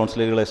എഡ്യൂക്കേഷൻ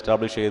കൗൺസിലുകൾ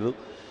എസ്റ്റാബ്ലിഷ് ചെയ്തു.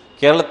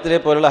 കേരളത്തിലെ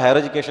പോലുള്ള ഹയർ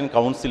എഡ്യൂക്കേഷൻ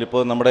കൗൺസിൽ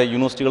ഇപ്പോൾ നമ്മുടെ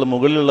യൂണിവേഴ്സിറ്റികൾ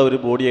മുകളിലുള്ള ഒരു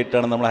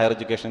ബോഡിയായിട്ടാണ് നമ്മൾ ഹയർ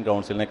എഡ്യൂക്കേഷൻ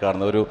കൗൺസിലിനെ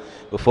കാണുന്നത്. ഒരു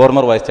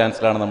ഫോർമർ വൈസ്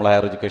ചാൻസലറാണ് നമ്മൾ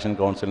ഹയർ എഡ്യൂക്കേഷൻ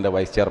കൗൺസിലിൻ്റെ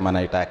വൈസ്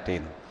ചെയർമാനായിട്ട് ആക്ട്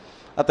ചെയ്യുന്നത്.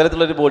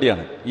 അത്തരത്തിലുള്ളൊരു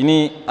ബോഡിയാണ്. ഇനി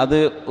അത്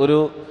ഒരു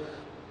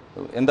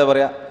എന്താ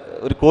പറയുക,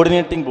 ഒരു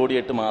കോർഡിനേറ്റിംഗ്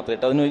ബോഡിയായിട്ട്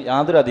മാത്രമായിട്ട് അതിന്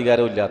യാതൊരു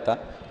അധികാരവും ഇല്ലാത്ത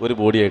ഒരു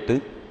ബോഡിയായിട്ട്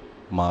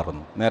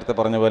മാറുന്നു. നേരത്തെ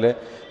പറഞ്ഞ പോലെ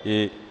ഈ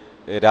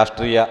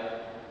രാഷ്ട്രീയ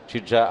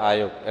ശിക്ഷ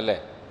ആയോഗ് അല്ലേ,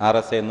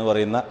 RSA എന്ന്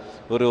പറയുന്ന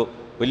ഒരു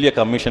വലിയ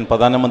കമ്മീഷൻ,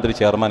 പ്രധാനമന്ത്രി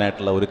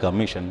ചെയർമാനായിട്ടുള്ള ഒരു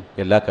കമ്മീഷൻ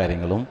എല്ലാ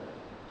കാര്യങ്ങളും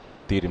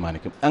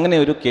തീരുമാനിക്കും. അങ്ങനെ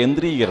ഒരു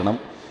കേന്ദ്രീകരണം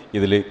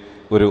ഇതിൽ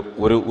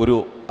ഒരു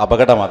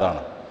അപകടം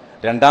അതാണ്.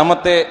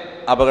 രണ്ടാമത്തെ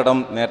അപകടം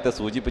നേരത്തെ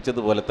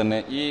സൂചിപ്പിച്ചതുപോലെ തന്നെ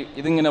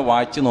ഇതിങ്ങനെ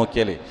വായിച്ചു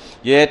നോക്കിയാൽ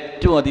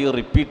ഏറ്റവും അധികം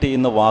റിപ്പീറ്റ്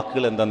ചെയ്യുന്ന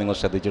വാക്കുകൾ എന്താ നിങ്ങൾ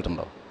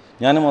ശ്രദ്ധിച്ചിട്ടുണ്ടോ?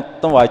 ഞാൻ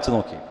മൊത്തം വായിച്ചു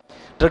നോക്കി.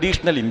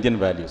 ട്രഡീഷണൽ ഇന്ത്യൻ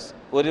വാല്യൂസ്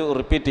ഒരു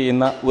റിപ്പീറ്റ്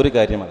ചെയ്യുന്ന ഒരു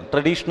കാര്യമാണ്.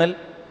 Traditional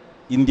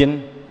Indian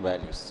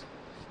values,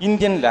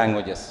 Indian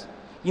languages,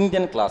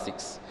 Indian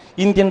classics,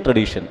 Indian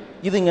tradition.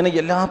 ഇതിങ്ങനെ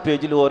എല്ലാ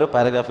പേജിലും ഓരോ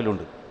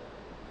പാരഗ്രാഫിലുണ്ട്.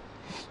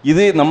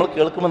 ഇത് നമ്മൾ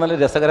കേൾക്കുമ്പോൾ നല്ല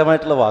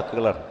രസകരമായിട്ടുള്ള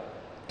വാക്കുകളാണ്.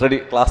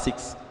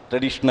 ക്ലാസിക്സ്,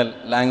 ട്രഡീഷണൽ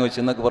ലാംഗ്വേജ്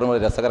എന്നൊക്കെ പറയുമ്പോൾ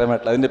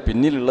രസകരമായിട്ടുള്ള അതിൻ്റെ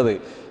പിന്നിലുള്ളത്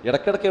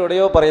ഇടയ്ക്കിടയ്ക്ക്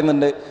എവിടെയോ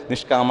പറയുന്നുണ്ട്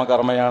നിഷ്കാമ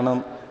കർമ്മയാണ്,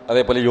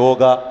 അതേപോലെ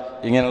യോഗ,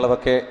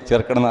 ഇങ്ങനെയുള്ളതൊക്കെ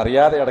ചേർക്കണമെന്ന്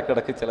അറിയാതെ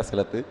ഇടയ്ക്കിടയ്ക്ക് ചില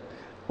സ്ഥലത്ത്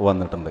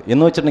വന്നിട്ടുണ്ട്.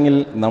 എന്ന് വെച്ചിട്ടുണ്ടെങ്കിൽ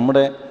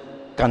നമ്മുടെ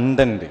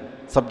കണ്ടൻറ്റ്,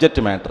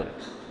 സബ്ജക്റ്റ് മാറ്റർ,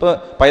 ഇപ്പോൾ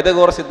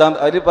പൈതഗോറസ് സിദ്ധാന്തം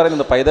അതിൽ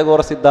പറയുന്നുണ്ട്,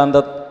 പൈതഗോറസ്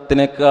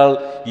സിദ്ധാന്തത്തിനേക്കാൾ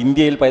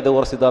ഇന്ത്യയിൽ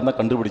പൈതഗോറസ് സിദ്ധാന്തം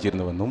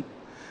കണ്ടുപിടിച്ചിരുന്നുവെന്നും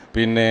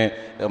പിന്നെ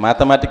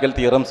മാത്തമാറ്റിക്കൽ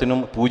തിയറംസിനും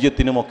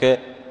പൂജ്യത്തിനുമൊക്കെ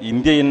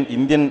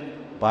ഇന്ത്യൻ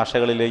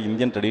ഭാഷകളിലെ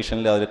ഇന്ത്യൻ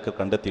ട്രഡീഷനിൽ അതൊക്കെ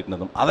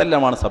കണ്ടെത്തിയിട്ടുണ്ടെന്നും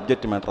അതെല്ലാമാണ്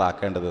സബ്ജക്റ്റ് മാറ്റർ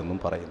ആക്കേണ്ടതെന്നും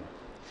പറയുന്നു.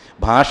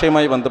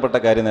 ഭാഷയുമായി ബന്ധപ്പെട്ട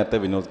കാര്യം നേരത്തെ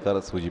വിനോദ്കാർ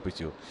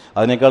സൂചിപ്പിച്ചു.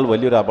 അതിനേക്കാൾ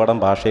വലിയൊരു അപകടം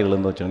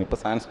ഭാഷകളെന്ന് വെച്ചിട്ടുണ്ടെങ്കിൽ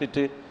ഇപ്പോൾ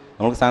സാൻസ്ക്രിറ്റ്,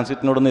 നമുക്ക്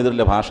സാൻസ്ക്രിറ്റിനോടൊന്നും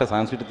എതിരില്ല.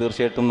 സാൻസ്ക്രിറ്റ്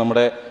തീർച്ചയായിട്ടും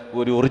നമ്മുടെ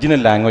ഒരു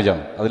ഒറിജിനൽ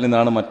ലാംഗ്വേജാണ്. അതിൽ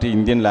നിന്നാണ് മറ്റ്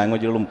ഇന്ത്യൻ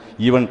ലാംഗ്വേജുകളും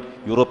ഈവൻ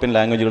യൂറോപ്യൻ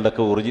ലാംഗ്വേജുകളുടെ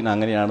ഒക്കെ ഒറിജിൻ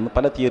അങ്ങനെയാണെന്ന്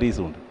പല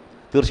തിയറീസും ഉണ്ട്.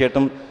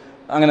 തീർച്ചയായിട്ടും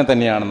അങ്ങനെ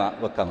തന്നെയാണെന്ന്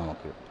വെക്കാം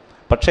നമുക്ക്.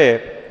 പക്ഷേ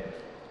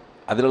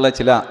അതിലുള്ള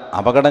ചില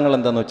അപകടങ്ങൾ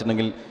എന്താണെന്ന്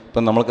വെച്ചിട്ടുണ്ടെങ്കിൽ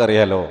ഇപ്പം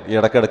നമ്മൾക്കറിയാലോ, ഈ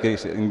ഇടയ്ക്കിടയ്ക്ക്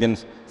ഇന്ത്യൻ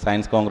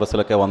സയൻസ്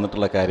കോൺഗ്രസ്സിലൊക്കെ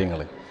വന്നിട്ടുള്ള കാര്യങ്ങൾ,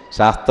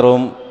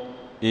 ശാസ്ത്രവും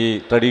ഈ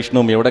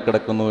ട്രഡീഷനും എവിടെ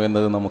കിടക്കുന്നു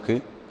എന്നത് നമുക്ക്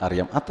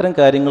അറിയാം. അത്തരം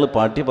കാര്യങ്ങൾ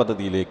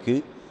പാഠ്യപദ്ധതിയിലേക്ക്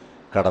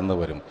കടന്നു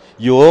വരും.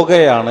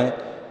 യോഗയാണ്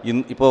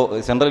ഇപ്പോൾ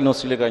സെൻട്രൽ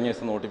യൂണിവേഴ്സിറ്റിയിൽ കഴിഞ്ഞ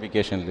ദിവസം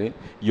നോട്ടിഫിക്കേഷനിൽ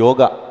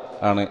യോഗ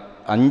ആണ്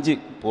 5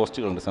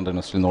 പോസ്റ്റുകളുണ്ട് സെൻട്രൽ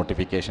യൂണിവേഴ്സിറ്റി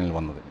നോട്ടിഫിക്കേഷനിൽ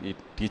വന്നത്, ഈ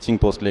ടീച്ചിങ്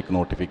പോസ്റ്റിലേക്ക്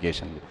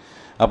നോട്ടിഫിക്കേഷനിൽ.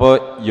 അപ്പോൾ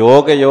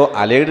യോഗയോ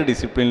അലൈഡ്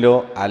ഡിസിപ്ലിനിലോ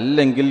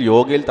അല്ലെങ്കിൽ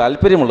യോഗയിൽ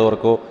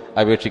താല്പര്യമുള്ളവർക്കോ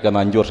അപേക്ഷിക്കാം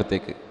 5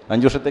 വർഷത്തേക്ക്.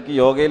 5 വർഷത്തേക്ക്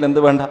യോഗയിൽ എന്ത്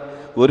വേണ്ട,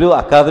 ഒരു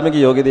അക്കാദമിക്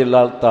യോഗ്യതയുള്ള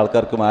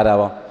ആൾക്കാർക്കും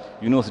ആരാവാം,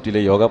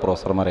 യൂണിവേഴ്സിറ്റിയിലെ യോഗ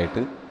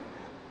പ്രൊഫസർമാരായിട്ട്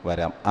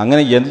വരാം.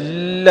 അങ്ങനെ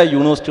എല്ലാ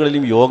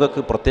യൂണിവേഴ്സിറ്റികളിലും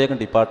യോഗക്ക് പ്രത്യേകം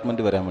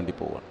ഡിപ്പാർട്ട്മെൻറ്റ് വരാൻ വേണ്ടി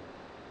പോവുകയാണ്.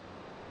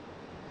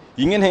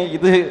 ഇങ്ങനെ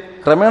ഇത്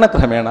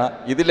ക്രമേണ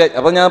ഇതിലെ,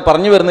 അപ്പോൾ ഞാൻ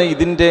പറഞ്ഞു വരുന്നത്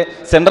ഇതിൻ്റെ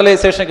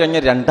സെൻട്രലൈസേഷൻ കഴിഞ്ഞ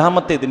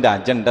രണ്ടാമത്തെ ഇതിൻ്റെ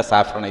അജണ്ട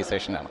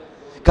സാഫ്രണൈസേഷനാണ്,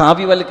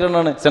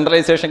 കാവ്യവൽക്കരണമാണ്.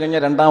 സെൻട്രലൈസേഷൻ കഴിഞ്ഞ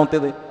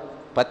രണ്ടാമത്തേത്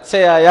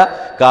പച്ചയായ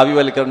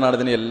കാവ്യവൽക്കരണമാണ്.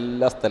 ഇതിന്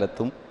എല്ലാ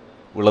സ്ഥലത്തും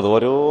ഉള്ളത്.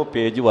 ഓരോ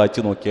പേജ്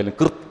വായിച്ച് നോക്കിയാലും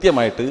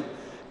കൃത്യമായിട്ട്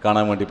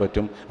കാണാൻ വേണ്ടി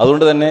പറ്റും.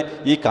 അതുകൊണ്ട് തന്നെ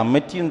ഈ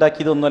കമ്മിറ്റി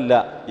ഉണ്ടാക്കിയതൊന്നുമല്ല.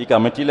 ഈ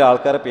കമ്മിറ്റിയിലെ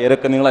ആൾക്കാരെ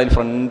പേരൊക്കെ നിങ്ങൾ അതിൽ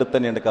ഫ്രണ്ടിൽ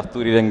തന്നെയുണ്ട്.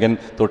 കസ്തൂരി രംഗൻ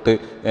തൊട്ട്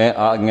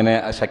ഇങ്ങനെ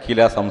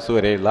ഷക്കീല സംസു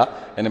വരെയുള്ള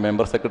അതിൻ്റെ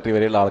മെമ്പർ സെക്രട്ടറി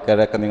വരെയുള്ള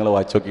ആൾക്കാരൊക്കെ നിങ്ങൾ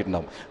വായിച്ചു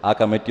നോക്കിയിട്ടുണ്ടാകും. ആ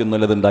കമ്മിറ്റി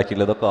ഒന്നുമല്ല ഇത്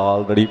ഉണ്ടാക്കിയിട്ടുള്ളത്. ഇതൊക്കെ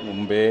ഓൾറെഡി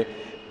മുമ്പേ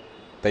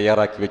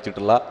തയ്യാറാക്കി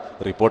വെച്ചിട്ടുള്ള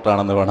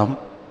റിപ്പോർട്ടാണെന്ന് വേണം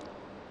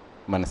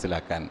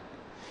മനസ്സിലാക്കാൻ.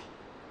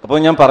 അപ്പോൾ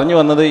ഞാൻ പറഞ്ഞു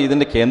വന്നത്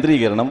ഇതിൻ്റെ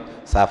കേന്ദ്രീകരണം,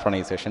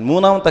 സാഫ്രണൈസേഷൻ.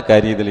 മൂന്നാമത്തെ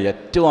കാര്യം, ഇതിൽ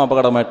ഏറ്റവും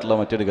അപകടമായിട്ടുള്ള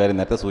മറ്റൊരു കാര്യം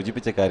നേരത്തെ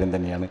സൂചിപ്പിച്ച കാര്യം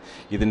തന്നെയാണ്,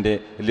 ഇതിൻ്റെ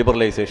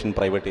ലിബറലൈസേഷൻ,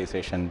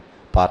 പ്രൈവറ്റൈസേഷൻ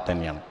പാർട്ട്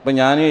തന്നെയാണ്. ഇപ്പോൾ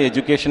ഞാൻ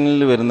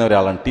എഡ്യൂക്കേഷനിൽ വരുന്ന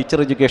ഒരാളാണ്.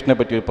 ടീച്ചർ എഡ്യൂക്കേഷനെ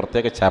പറ്റി ഒരു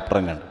പ്രത്യേക ചാപ്റ്റർ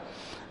തന്നെയാണ്.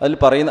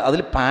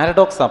 അതിൽ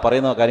പാരഡോക്സാണ്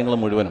പറയുന്ന കാര്യങ്ങൾ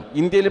മുഴുവനും.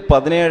 ഇന്ത്യയിൽ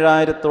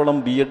 17,000-ഓളം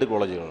B.Ed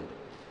കോളേജുകളുണ്ട്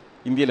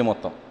ഇന്ത്യയിൽ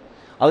മൊത്തം.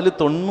 അതിൽ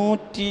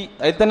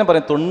തന്നെ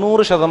പറയാം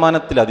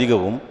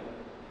 90%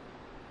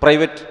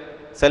 പ്രൈവറ്റ്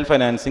സെൽഫ്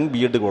ഫൈനാൻസിങ്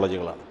BEd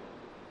കോളേജുകളാണ്,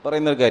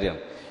 പറയുന്നൊരു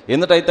കാര്യമാണ്.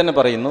 എന്നിട്ടായി തന്നെ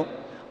പറയുന്നു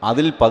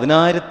അതിൽ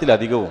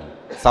 10,000-ത്തിലധികവും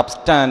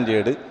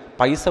സബ്സ്റ്റാൻഡേർഡ്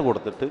പൈസ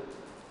കൊടുത്തിട്ട്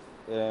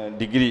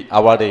ഡിഗ്രി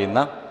അവാർഡ് ചെയ്യുന്ന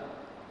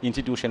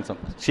ഇൻസ്റ്റിറ്റ്യൂഷൻസും.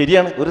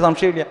 ശരിയാണ്, ഒരു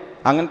സംശയമില്ല,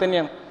 അങ്ങനെ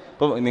തന്നെയാണ്.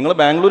 ഇപ്പോൾ നിങ്ങൾ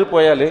ബാംഗ്ലൂർ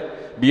പോയാൽ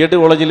BEd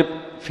കോളേജിൽ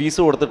ഫീസ്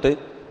കൊടുത്തിട്ട്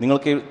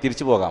നിങ്ങൾക്ക്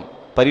തിരിച്ചു പോകാം.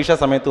 പരീക്ഷാ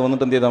സമയത്ത്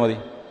വന്നിട്ട് എന്ത് ചെയ്താൽ മതി,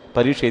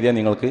 പരീക്ഷ എഴുതിയാൽ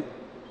നിങ്ങൾക്ക്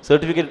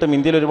സർട്ടിഫിക്കറ്റ് കിട്ടും.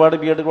 ഇന്ത്യയിൽ ഒരുപാട്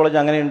BEd കോളേജ്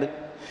അങ്ങനെയുണ്ട്.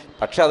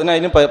 പക്ഷേ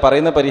അതിന്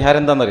പറയുന്ന പരിഹാരം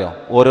എന്താണെന്നറിയോ,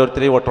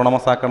 ഓരോരുത്തരെയും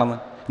ഓട്ടോണമസ് ആക്കണമെന്ന്.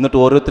 എന്നിട്ട്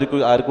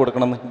ഓരോരുത്തർക്കും ആർക്ക്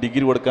കൊടുക്കണമെന്ന്,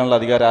 ഡിഗ്രി കൊടുക്കാനുള്ള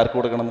അധികാരം ആർക്ക്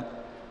കൊടുക്കണമെന്ന്,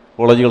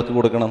 കോളേജുകൾക്ക്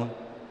കൊടുക്കണമെന്ന്.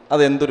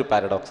 അതെന്തൊരു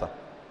പാരഡോക്സാണ്.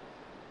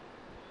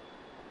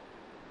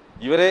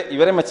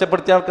 ഇവരെ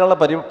മെച്ചപ്പെടുത്തിയ ആൾക്കുള്ള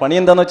പണി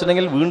എന്താണെന്ന്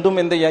വെച്ചിട്ടുണ്ടെങ്കിൽ വീണ്ടും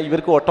എന്ത് ചെയ്യുക,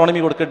 ഇവർക്ക് ഓട്ടോണമി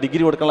കൊടുക്കുക,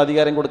 ഡിഗ്രി കൊടുക്കാനുള്ള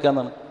അധികാരം കൊടുക്കുക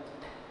എന്നാണ്.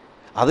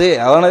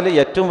 അതാണ് അതിൽ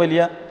ഏറ്റവും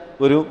വലിയ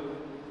ഒരു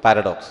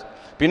പാരഡോക്സ്.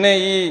 പിന്നെ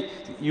ഈ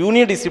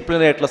യൂണി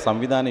ഡിസിപ്ലിനറി ആയിട്ടുള്ള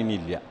സംവിധാനം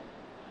ഇനിയില്ല.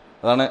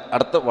 അതാണ്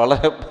അടുത്ത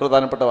വളരെ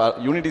പ്രധാനപ്പെട്ട.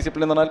 യൂണി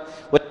ഡിസിപ്ലിൻ എന്ന് പറഞ്ഞാൽ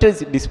ഒറ്റ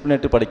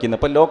ഡിസിപ്ലിനായിട്ട് പഠിക്കുന്ന.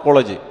 ഇപ്പോൾ ലോ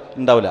കോളേജ്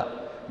ഉണ്ടാവില്ല,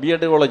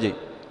 BEd കോളേജ്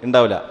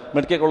ഉണ്ടാവില്ല,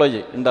 മെഡിക്കൽ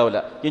കോളേജ് ഉണ്ടാവില്ല,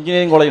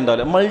 എഞ്ചിനീയറിംഗ് കോളേജ്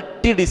ഉണ്ടാവില്ല.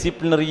 മൾട്ടി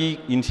ഡിസിപ്ലിനറി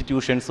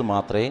ഇൻസ്റ്റിറ്റ്യൂഷൻസ്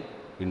മാത്രമേ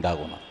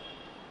ഉണ്ടാകുന്നു.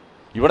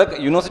 ഇവിടെ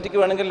യൂണിവേഴ്സിറ്റിക്ക്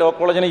വേണമെങ്കിൽ ലോ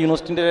കോളേജിനെ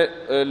യൂണിവേഴ്സിറ്റിൻ്റെ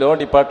ലോ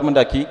ഡിപ്പാർട്ട്മെൻ്റ്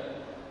ആക്കി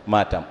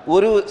മാറ്റാം.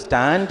 ഒരു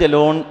സ്റ്റാൻഡ്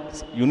അലോൺ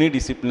യൂണി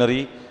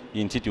ഡിസിപ്ലിനറി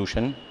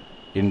ഇൻസ്റ്റിറ്റ്യൂഷൻ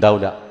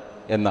ഉണ്ടാവില്ല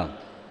എന്നാണ്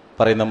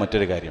പറയുന്ന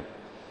മറ്റൊരു കാര്യം.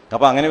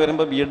 അപ്പോൾ അങ്ങനെ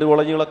വരുമ്പോൾ BEd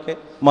കോളേജുകളൊക്കെ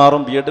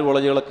മാറും. BEd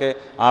കോളേജുകളൊക്കെ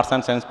arts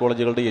and science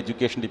കോളേജുകളുടെ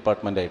education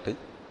ഡിപ്പാർട്ട്മെൻറ്റായിട്ട്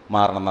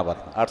മാറണം എന്നാണ്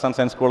പറയുന്നത്. ആർട്സ് ആൻഡ്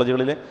സയൻസ്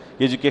കോളേജുകളിലെ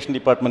എഡ്യൂക്കേഷൻ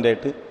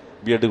ഡിപ്പാർട്ട്മെൻറ്റായിട്ട്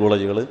BEd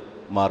കോളേജുകൾ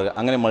മാറുക.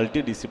 അങ്ങനെ മൾട്ടി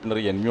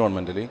ഡിസിപ്ലിനറി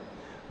എൻവയോൺമെൻറ്റിൽ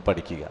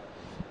പഠിക്കുക.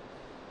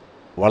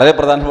 വളരെ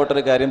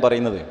പ്രധാനപ്പെട്ടൊരു കാര്യം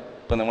പറയുന്നത്,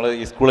 ഇപ്പോൾ നമ്മൾ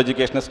ഈ സ്കൂൾ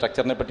എഡ്യൂക്കേഷൻ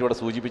സ്ട്രക്ചറിനെ പറ്റി ഇവിടെ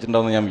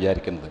സൂചിപ്പിച്ചിട്ടുണ്ടാവുമെന്ന് ഞാൻ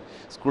വിചാരിക്കുന്നത്.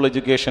 സ്കൂൾ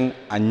എഡ്യൂക്കേഷൻ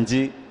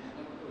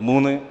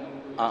 5-3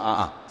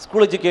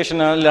 സ്കൂൾ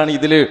എഡ്യൂക്കേഷനിലാണ്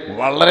ഇതിൽ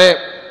വളരെ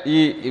ഈ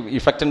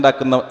ഇഫക്റ്റ്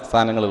ഉണ്ടാക്കുന്ന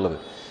സാധനങ്ങളുള്ളത്.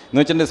 എന്ന്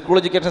വെച്ചിട്ടുണ്ടെങ്കിൽ സ്കൂൾ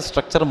എഡ്യൂക്കേഷൻ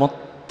സ്ട്രക്ചർ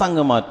മൊത്തം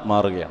അങ്ങ്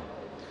മാറുകയാണ്.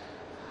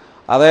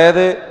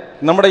 അതായത്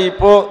നമ്മുടെ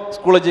ഇപ്പോൾ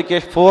school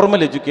education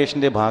formal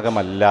എഡ്യൂക്കേഷൻ്റെ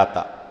ഭാഗമല്ലാത്ത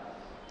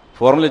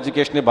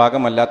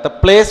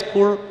play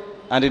school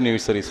and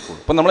nursery school.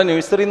 ഇപ്പോൾ നമ്മൾ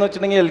നഴ്സറി എന്ന്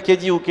വെച്ചിട്ടുണ്ടെങ്കിൽ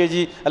LKG UKG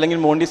അല്ലെങ്കിൽ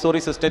മോണ്ടിസോറി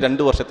സിസ്റ്റം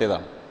 2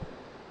 വർഷത്തേതാണ്.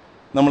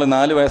 നമ്മൾ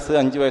 4 വയസ്സ്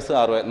 5 വയസ്സ്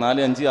 6 4,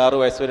 5, 6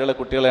 വയസ്സ് വരെയുള്ള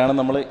കുട്ടികളെയാണ്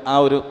നമ്മൾ ആ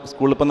ഒരു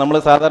സ്കൂളിൽ. ഇപ്പം നമ്മൾ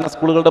സാധാരണ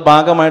സ്കൂളുകളുടെ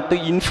ഭാഗമായിട്ട്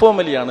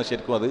ഇൻഫോർമലിയാണ്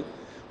ശരിക്കും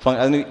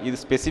അതിന് ഇത്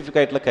സ്പെസിഫിക്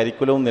ആയിട്ടുള്ള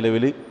കരിക്കുലവും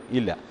നിലവിൽ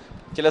ഇല്ല.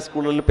 ചില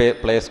സ്കൂളുകളിൽ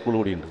പ്ലേ സ്കൂൾ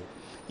കൂടിയുണ്ട്.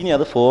 ഇനി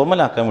അത്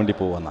ഫോർമലാക്കാൻ വേണ്ടി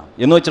പോകുന്നതാണ്.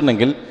 എന്ന്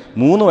വെച്ചിട്ടുണ്ടെങ്കിൽ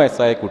 3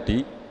 വയസ്സായ കുട്ടി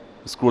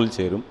സ്കൂളിൽ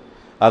ചേരും.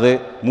 അത്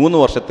 3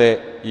 വർഷത്തെ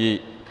ഈ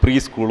പ്രീ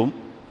സ്കൂളും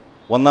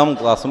 1-ാം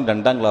ക്ലാസ്സും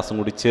 2-ാം ക്ലാസ്സും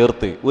കൂടി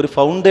ചേർത്ത് ഒരു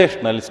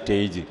ഫൗണ്ടേഷണൽ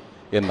സ്റ്റേജ്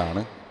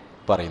എന്നാണ്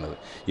പറയുന്നത്.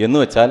 എന്ന്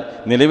വെച്ചാൽ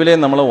നിലവിലെ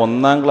നമ്മൾ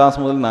 1-ാം ക്ലാസ്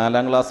മുതൽ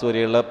 4-ാം ക്ലാസ്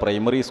വരെയുള്ള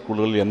പ്രൈമറി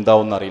സ്കൂളുകളിൽ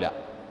എന്താവുമെന്ന് അറിയില്ല.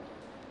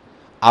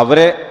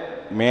 അവരെ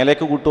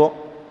മേലേക്ക് കൂട്ടുമോ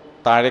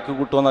താഴേക്ക്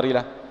കൂട്ടുമോ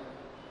എന്നറിയില്ല.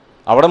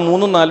 അവിടെ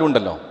 3ഉം 4ഉം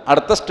ഉണ്ടല്ലോ.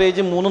 അടുത്ത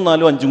സ്റ്റേജ് 3ഉം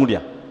 4ഉം 5ഉം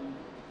കൂടിയാണ്.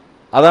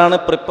 അതാണ്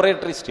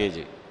പ്രിപ്പറേറ്ററി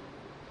സ്റ്റേജ്.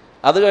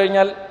 അത്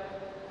കഴിഞ്ഞാൽ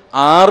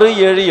 6,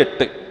 7,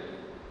 8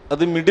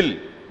 അത് മിഡിൽ.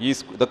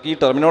 ഇതൊക്കെ ഈ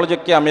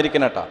ടെർമിനോളജിയൊക്കെ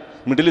അമേരിക്കനാട്ടാ.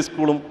 മിഡിൽ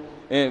സ്കൂളും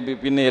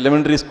പിന്നെ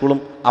എലിമെൻ്ററി സ്കൂളും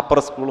അപ്പർ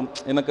സ്കൂളും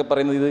എന്നൊക്കെ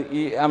പറയുന്നത് ഇത്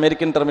ഈ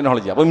അമേരിക്കൻ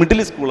ടെർമിനോളജി. അപ്പോൾ മിഡിൽ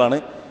സ്കൂളാണ്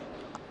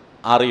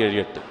 6, 7,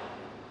 8.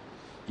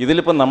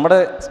 ഇതിലിപ്പോൾ നമ്മുടെ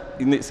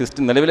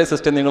നിലവിലെ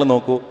സിസ്റ്റം നിങ്ങൾ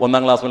നോക്കൂ.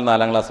 1-ാം ക്ലാസ് മുതൽ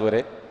 4-ാം ക്ലാസ്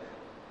വരെ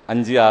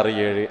 5, 6,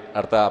 7,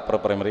 അടുത്ത upper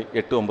primary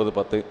 8, 9,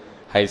 10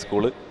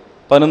 high school,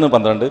 11,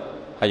 12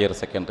 higher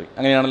secondary.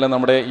 അങ്ങനെയാണല്ലോ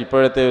നമ്മുടെ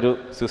ഇപ്പോഴത്തെ ഒരു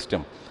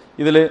സിസ്റ്റം.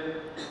 ഇതിൽ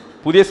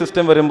പുതിയ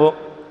സിസ്റ്റം വരുമ്പോൾ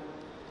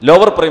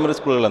ലോവർ പ്രൈമറി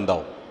സ്കൂളുകൾ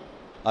എന്താവും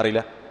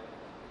അറിയില്ല,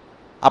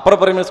 അപ്പർ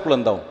പ്രൈമറി സ്കൂൾ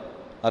എന്താവും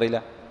അറിയില്ല,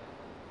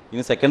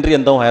 ഇനി സെക്കൻഡറി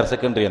എന്താവും, ഹയർ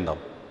സെക്കൻഡറി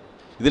എന്താവും.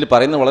 ഇതിൽ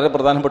പറയുന്ന വളരെ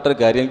പ്രധാനപ്പെട്ട ഒരു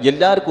കാര്യം,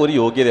 എല്ലാവർക്കും ഒരു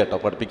യോഗ്യത കേട്ടോ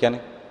പഠിപ്പിക്കാൻ.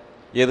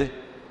 ഏത്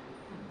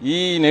ഈ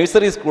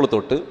നഴ്സറി സ്കൂൾ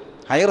തൊട്ട്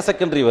ഹയർ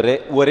സെക്കൻഡറി വരെ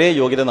ഒരേ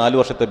യോഗ്യത 4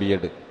 വർഷത്തെ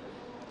BEd.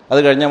 അത്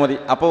കഴിഞ്ഞാൽ മതി.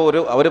 അപ്പോൾ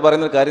അവർ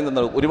പറയുന്നൊരു കാര്യം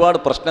എന്താ, ഒരുപാട്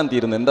പ്രശ്നം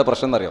തീരുന്നു. എന്താ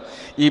പ്രശ്നം എന്നറിയോ,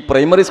 ഈ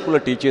പ്രൈമറി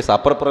സ്കൂളിലെ ടീച്ചേഴ്സ്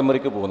അപ്പർ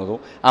പ്രൈമറിക്ക് പോകുന്നതും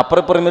അപ്പർ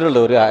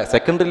പ്രൈമറിയുള്ളവർ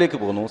സെക്കൻഡറിയിലേക്ക്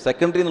പോകുന്നു,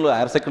 സെക്കൻഡറി എന്നുള്ള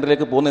ഹയർ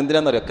സെക്കൻഡറിയിലേക്ക് പോകുന്നത്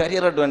എന്തിനാണെന്നറിയോ,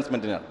 കരിയർ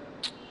അഡ്വാൻസ്മെൻറ്റിനാണ്.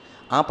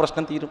 ആ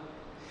പ്രശ്നം തീരും.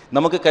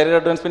 നമുക്ക് കരിയർ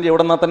അഡ്വാൻസ്മെൻറ്റ്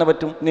എവിടെ നിന്നാൽ തന്നെ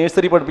പറ്റും.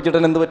 നഴ്സറി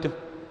പഠിപ്പിച്ചിട്ട് എന്ത് പറ്റും,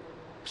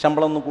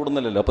 ശമ്പളം ഒന്നും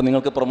കൂടുന്നില്ലല്ലോ. അപ്പോൾ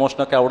നിങ്ങൾക്ക്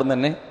പ്രൊമോഷനൊക്കെ അവിടെ നിന്ന്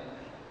തന്നെ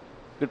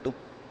കിട്ടും.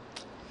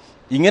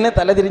 ഇങ്ങനെ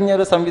തലതിരിഞ്ഞ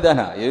ഒരു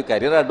സംവിധാനമാണ് ഈ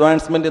കരിയർ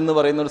അഡ്വാൻസ്മെൻറ്റ് എന്ന്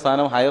പറയുന്ന ഒരു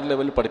സാധനം. ഹയർ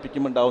ലെവലിൽ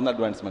പഠിപ്പിക്കുമ്പോൾ ഉണ്ടാകുന്ന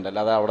അഡ്വാൻസ്മെൻറ്റ്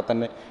അല്ലാതെ അവിടെ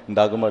തന്നെ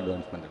ഉണ്ടാകുമ്പോൾ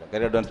അഡ്വാൻസ്മെൻറ്റ് അല്ല.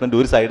 കരിയർ അഡ്വാൻസ്മെൻറ്റ്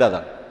ഒരു സൈഡ്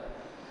അതാണ്.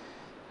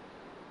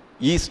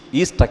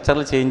 ഈ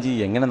സ്ട്രക്ചറൽ ചേഞ്ച്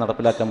എങ്ങനെ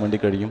നടപ്പിലാക്കാൻ വേണ്ടി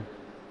കഴിയും?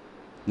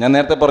 ഞാൻ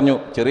നേരത്തെ പറഞ്ഞു,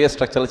 ചെറിയ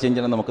സ്ട്രക്ചറൽ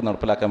ചേഞ്ചിനെ നമുക്ക്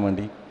നടപ്പിലാക്കാൻ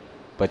വേണ്ടി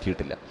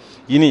പറ്റിയിട്ടില്ല.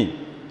 ഇനി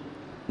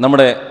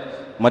നമ്മുടെ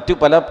മറ്റു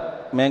പല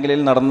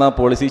മേഖലയിൽ നടന്ന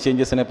പോളിസി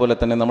ചേഞ്ചസിനെ പോലെ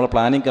തന്നെ നമ്മൾ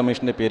പ്ലാനിംഗ്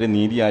കമ്മീഷൻ്റെ പേര്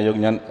നീതി ആയോഗ്,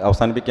 ഞാൻ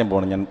അവസാനിപ്പിക്കാൻ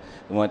പോകണം, ഞാൻ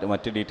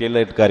മറ്റ് ഡീറ്റെയിൽഡ്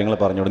ആയിട്ട് കാര്യങ്ങൾ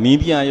പറഞ്ഞോളൂ.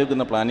 നീതി ആയോഗ്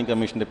എന്ന പ്ലാനിംഗ്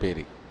കമ്മീഷൻ്റെ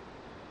പേര്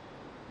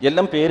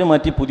എല്ലാം പേര്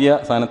മാറ്റി പുതിയ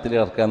സാധനത്തിൽ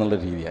ഇറക്കുക എന്നുള്ള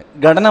രീതിയാണ്.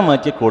 ഘടന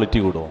മാറ്റിയ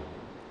ക്വാളിറ്റി കൂടുമോ?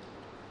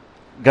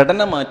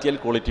 ഘടന മാറ്റിയാൽ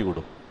ക്വാളിറ്റി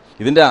കൂടും.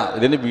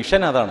 ഇതിൻ്റെ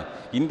വിഷൻ അതാണ്.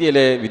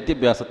 ഇന്ത്യയിലെ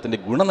വിദ്യാഭ്യാസത്തിൻ്റെ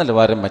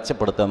ഗുണനിലവാരം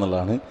മെച്ചപ്പെടുത്തുക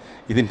എന്നുള്ളതാണ്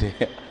ഇതിൻ്റെ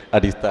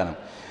അടിസ്ഥാനം.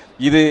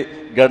 ഇത്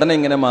ഘടന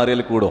ഇങ്ങനെ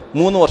മാറിയാൽ കൂടോ?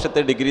 3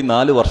 വർഷത്തെ ഡിഗ്രി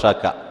 4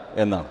 വർഷമാക്കുക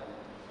എന്നാണ്.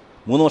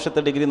 3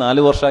 വർഷത്തെ ഡിഗ്രി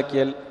 4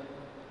 വർഷമാക്കിയാൽ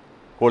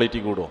ക്വാളിറ്റി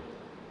കൂടുമോ?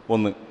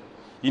 ഒന്ന്.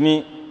 ഇനി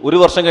ഒരു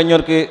വർഷം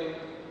കഴിഞ്ഞവർക്ക്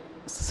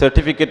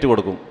സർട്ടിഫിക്കറ്റ്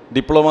കൊടുക്കും,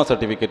 ഡിപ്ലോമ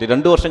സർട്ടിഫിക്കറ്റ്.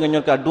 2 വർഷം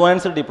കഴിഞ്ഞവർക്ക്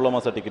അഡ്വാൻസ്ഡ് ഡിപ്ലോമ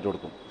സർട്ടിഫിക്കറ്റ്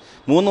കൊടുക്കും.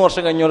 3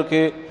 വർഷം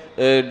കഴിഞ്ഞവർക്ക്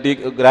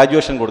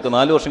ഗ്രാജുവേഷൻ കൊടുക്കും.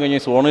 4 വർഷം കഴിഞ്ഞ്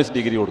ഓണേഴ്സ്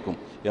ഡിഗ്രി കൊടുക്കും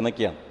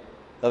എന്നൊക്കെയാണ്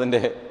അതിൻ്റെ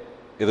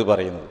ഇത്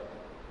പറയുന്നത്.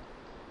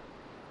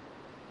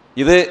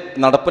 ഇത്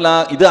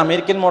ഇത്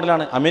അമേരിക്കൻ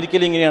മോഡലാണ്.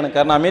 അമേരിക്കയിൽ ഇങ്ങനെയാണ്.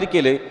 കാരണം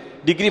അമേരിക്കയിൽ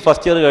ഡിഗ്രി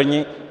ഫസ്റ്റ് ഇയർ കഴിഞ്ഞ്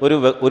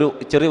ഒരു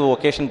ചെറിയ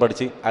വൊക്കേഷൻ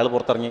പഠിച്ച് അയാൾ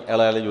പുറത്തിറങ്ങി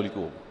അയാളെ ജോലിക്ക്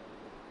പോകും.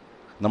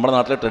 നമ്മുടെ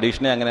നാട്ടിലെ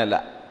ട്രഡീഷനെ അങ്ങനെയല്ല.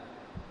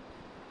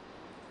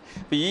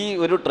 ഇപ്പം ഈ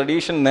ഒരു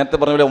ട്രഡീഷൻ നേരത്തെ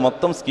പറഞ്ഞ പോലെ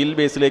മൊത്തം സ്കിൽ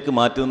ബേസിലേക്ക്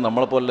മാറ്റുന്നത്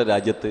നമ്മളെപ്പോലുള്ള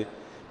രാജ്യത്ത്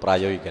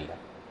പ്രായോഗികമല്ല.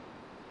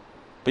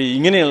 ഇപ്പം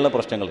ഇങ്ങനെയുള്ള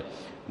പ്രശ്നങ്ങൾ.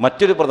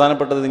 മറ്റൊരു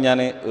പ്രധാനപ്പെട്ടത് ഞാൻ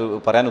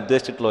പറയാൻ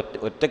ഉദ്ദേശിച്ചിട്ടുള്ള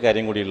ഒറ്റ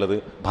കാര്യം കൂടിയുള്ളത്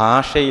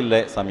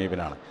ഭാഷയിലെ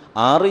സമീപനമാണ്.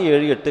 6,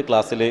 7, 8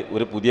 ക്ലാസ്സിൽ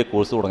ഒരു പുതിയ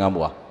കോഴ്സ് തുടങ്ങാൻ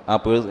പോവാം.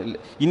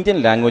 ഇന്ത്യൻ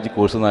ലാംഗ്വേജ്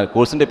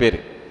കോഴ്സിൻ്റെ പേര്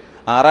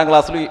 6ാം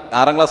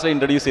ക്ലാസ്സിൽ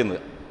ഇൻട്രൊഡ്യൂസ്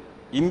ചെയ്യുന്നത്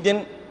ഇന്ത്യൻ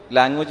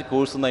ലാംഗ്വേജ്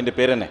കോഴ്സ് എന്നതിൻ്റെ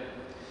പേര് തന്നെ.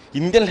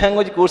 ഇന്ത്യൻ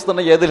ലാംഗ്വേജ് കോഴ്സ് എന്ന്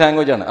പറഞ്ഞാൽ ഏത്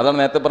ലാംഗ്വേജാണ്? അതാണ്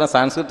നേരത്തെ പറഞ്ഞ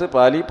സാൻസ്ക്രിറ്റ്,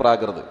 പാലി,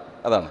 പ്രാകൃത്.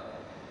 അതാണ്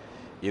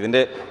ഇതിൻ്റെ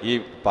ഈ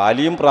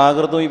പാലിയും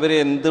പ്രാകൃതവും ഇവർ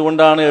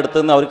എന്തുകൊണ്ടാണ്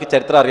എടുത്തതെന്ന് അവർക്ക്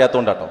ചരിത്രം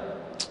അറിയാത്തതുകൊണ്ടാട്ടോ.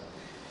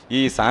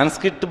 ഈ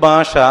സാൻസ്ക്രിറ്റ്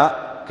ഭാഷ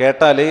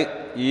കേട്ടാൽ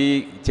ഈ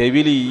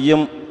ചെവിയിൽ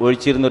ഈയം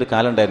ഒഴിച്ചിരുന്ന ഒരു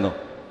കാലം ഉണ്ടായിരുന്നു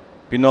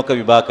പിന്നോക്ക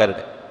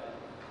വിഭാഗക്കാരുടെ.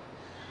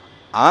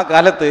 ആ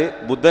കാലത്ത്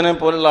ബുദ്ധനെ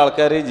പോലുള്ള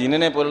ആൾക്കാർ,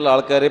 ജീനനെ പോലുള്ള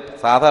ആൾക്കാർ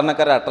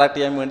സാധാരണക്കാരെ അട്രാക്ട്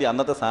ചെയ്യാൻ വേണ്ടി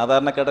അന്നത്തെ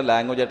സാധാരണക്കാരുടെ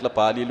ലാംഗ്വേജ് ആയിട്ടുള്ള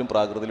പാലിയിലും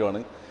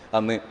പ്രാകൃതിലുമാണ്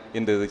അന്ന്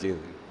ഇത്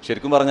ചെയ്തത്.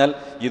 ശരിക്കും പറഞ്ഞാൽ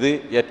ഇത്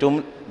ഏറ്റവും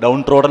ഡൗൺ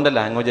ട്രോഡൻ്റെ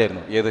ലാംഗ്വേജ്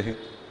ആയിരുന്നു. ഏത്?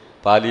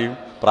 പാലിയും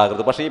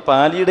പ്രാകൃതം. പക്ഷേ ഈ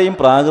പാലിയുടെയും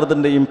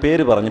പ്രാകൃതൻ്റെയും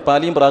പേര് പറഞ്ഞ്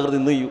പാലിയും പ്രാകൃതം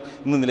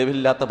ഇന്ന്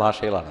നിലവിലില്ലാത്ത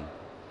ഭാഷകളാണ്.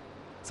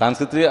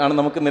 സാൻസ്ക്രിറ്റ് ആണ്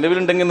നമുക്ക്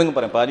നിലവിലുണ്ടെങ്കിൽ നിങ്ങൾ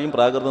പറയാം. പാലിയും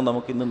പ്രാകൃതം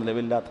നമുക്ക് ഇന്ന്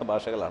നിലവിലില്ലാത്ത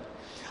ഭാഷകളാണ്.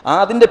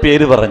 അതിൻ്റെ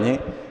പേര് പറഞ്ഞ്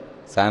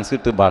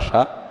സാൻസ്ക്രിറ്റ് ഭാഷ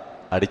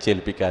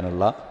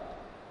അടിച്ചേൽപ്പിക്കാനുള്ള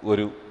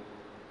ഒരു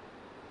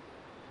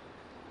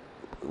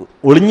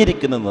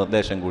ഒളിഞ്ഞിരിക്കുന്ന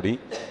നിർദ്ദേശം കൂടി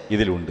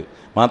ഇതിലുണ്ട്.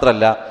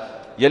 മാത്രമല്ല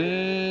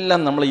എല്ലാം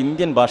നമ്മൾ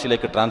ഇന്ത്യൻ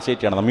ഭാഷയിലേക്ക്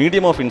ട്രാൻസ്ലേറ്റ് ചെയ്യണം.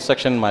 മീഡിയം ഓഫ്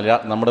ഇൻസ്ട്രക്ഷൻ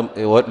നമ്മുടെ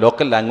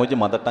ലോക്കൽ ലാംഗ്വേജ്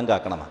മദർ ടങ്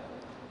ആക്കണം.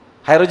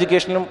 Higher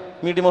എഡ്യൂക്കേഷനിലും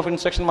medium of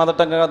instruction mother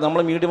tongue. നമ്മൾ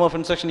മീഡിയം ഓഫ്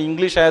ഇൻസ്ട്രക്ഷൻ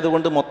ഇംഗ്ലീഷ്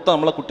ആയതുകൊണ്ട് മൊത്തം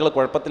നമ്മളെ കുട്ടികളെ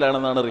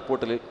കുഴപ്പത്തിലാണെന്നാണ്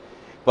റിപ്പോർട്ടിൽ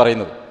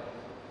പറയുന്നത്.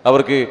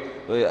 അവർക്ക്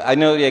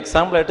അതിനൊരു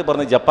എക്സാമ്പിളായിട്ട്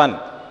പറഞ്ഞത്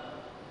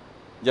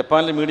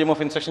ജപ്പാനിൽ മീഡിയം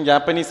ഓഫ് ഇൻസ്ട്രക്ഷൻ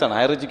ജാപ്പനീസാണ്.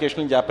 ഹയർ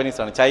എഡ്യൂക്കേഷനിലും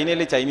ജാപ്പനീസാണ്.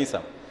 ചൈനയിൽ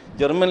ചൈനീസാണ്.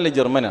 ജർമ്മനിൽ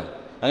ജർമ്മനാണ്.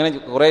 അങ്ങനെ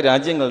കുറേ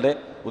രാജ്യങ്ങളുടെ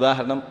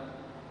ഉദാഹരണം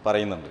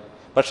പറയുന്നുണ്ട്.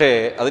 പക്ഷേ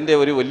അതിൻ്റെ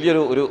ഒരു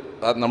വലിയൊരു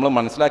നമ്മൾ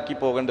മനസ്സിലാക്കി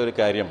പോകേണ്ട ഒരു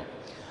കാര്യം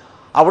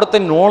അവിടുത്തെ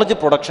നോളജ്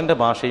പ്രൊഡക്ഷൻ്റെ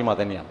ഭാഷയും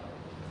അതുതന്നെയാണ്.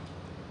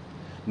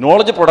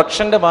 നോളജ്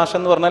പ്രൊഡക്ഷൻ്റെ ഭാഷ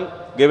എന്ന് പറഞ്ഞാൽ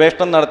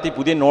ഗവേഷണം നടത്തി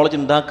പുതിയ നോളജ്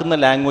ഉണ്ടാക്കുന്ന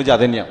ലാംഗ്വേജ്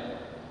അതുതന്നെയാണ്.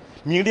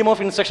 മീഡിയം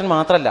ഓഫ് ഇൻസ്ട്രക്ഷൻ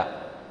മാത്രമല്ല.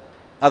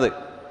 അത്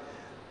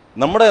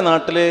നമ്മുടെ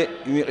നാട്ടിൽ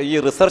ഈ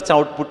റിസർച്ച്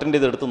ഔട്ട്പുട്ടിൻ്റെ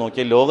ഇതെടുത്ത്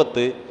നോക്കിയാൽ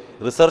ലോകത്ത്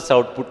റിസർച്ച്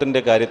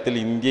ഔട്ട്പുട്ടിൻ്റെ കാര്യത്തിൽ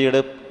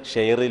ഇന്ത്യയുടെ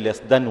ഷെയർ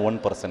ലെസ് ദാൻ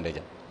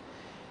 1%.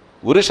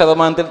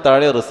 1%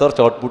 താഴെ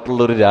റിസർച്ച്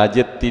ഔട്ട്പുട്ടുള്ള ഒരു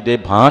രാജ്യത്തിൻ്റെ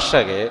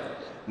ഭാഷയെ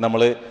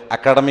നമ്മൾ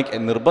അക്കാഡമിക്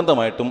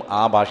നിർബന്ധമായിട്ടും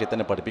ആ ഭാഷയെ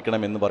തന്നെ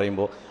പഠിപ്പിക്കണം എന്ന്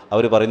പറയുമ്പോൾ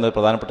അവർ പറയുന്ന ഒരു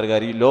പ്രധാനപ്പെട്ട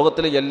കാര്യം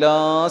ലോകത്തിലെ എല്ലാ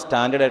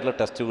സ്റ്റാൻഡേർഡ് ആയിട്ടുള്ള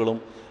ടെസ്റ്റുകളും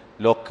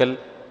ലോക്കൽ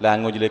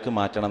ലാംഗ്വേജിലേക്ക്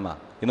മാറ്റണം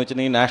എന്നാണ്. എന്ന്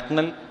വെച്ചിട്ടുണ്ടെങ്കിൽ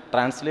നാഷണൽ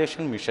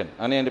ട്രാൻസ്ലേഷൻ മിഷൻ,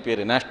 അങ്ങനെ എൻ്റെ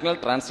പേര്, നാഷണൽ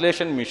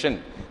ട്രാൻസ്ലേഷൻ മിഷൻ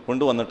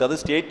കൊണ്ടുവന്നിട്ട് അത്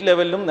സ്റ്റേറ്റ്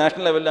ലെവലിലും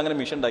നാഷണൽ ലെവലിലും അങ്ങനെ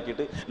മിഷൻ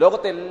ഉണ്ടാക്കിയിട്ട്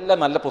ലോകത്തെ എല്ലാ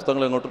നല്ല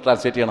പുസ്തകങ്ങളും ഇങ്ങോട്ട്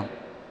ട്രാൻസ്ലേറ്റ് ചെയ്യണം,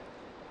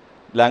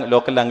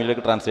 ലോക്കൽ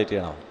ലാംഗ്വേജിലേക്ക് ട്രാൻസ്ലേറ്റ്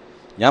ചെയ്യണം.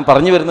 ഞാൻ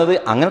പറഞ്ഞു വരുന്നത്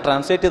അങ്ങനെ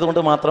ട്രാൻസ്ലേറ്റ് ചെയ്തുകൊണ്ട്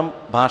മാത്രം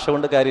ഭാഷ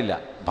കൊണ്ട് കാര്യമില്ല.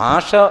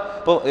 ഭാഷ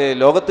ഇപ്പോൾ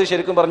ലോകത്ത്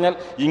ശരിക്കും പറഞ്ഞാൽ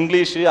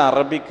ഇംഗ്ലീഷ്,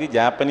 അറബിക്,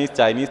 ജാപ്പനീസ്,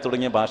 ചൈനീസ്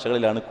തുടങ്ങിയ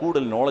ഭാഷകളിലാണ്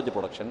കൂടുതൽ നോളജ്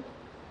പ്രൊഡക്ഷൻ,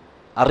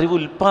 അറിവ്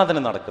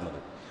ഉൽപ്പാദനം നടക്കുന്നത്.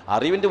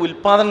 അറിവിൻ്റെ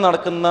ഉൽപ്പാദനം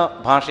നടക്കുന്ന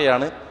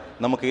ഭാഷയാണ്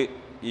നമുക്ക്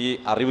ഈ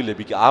അറിവ്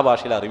ലഭിക്കുക, ആ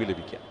ഭാഷയിൽ അറിവ്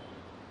ലഭിക്കുക.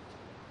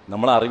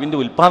 നമ്മൾ അറിവിൻ്റെ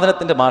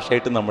ഉൽപ്പാദനത്തിൻ്റെ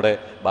ഭാഷയായിട്ട് നമ്മുടെ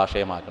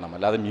ഭാഷയെ മാറ്റണം,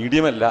 അല്ലാതെ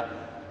മീഡിയമല്ല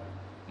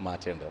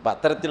മാറ്റേണ്ടത്. അപ്പോൾ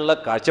അത്തരത്തിലുള്ള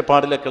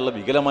കാഴ്ചപ്പാടിലൊക്കെയുള്ള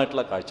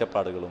വികലമായിട്ടുള്ള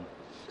കാഴ്ചപ്പാടുകളും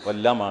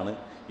എല്ലാമാണ്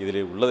ഇതിൽ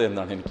ഉള്ളത്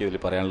എന്നാണ് എനിക്കിതിൽ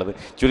പറയാനുള്ളത്.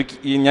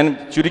 ഞാൻ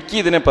ചുരുക്കി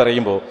ഇതിനെ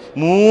പറയുമ്പോൾ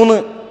 3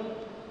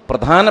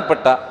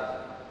 പ്രധാനപ്പെട്ട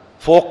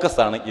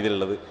ഫോക്കസാണ്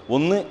ഇതിലുള്ളത്.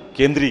 1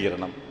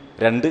 കേന്ദ്രീകരണം,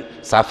 2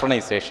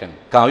 സാഫ്രണൈസേഷൻ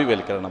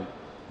കാവ്യവൽക്കരണം,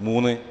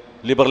 3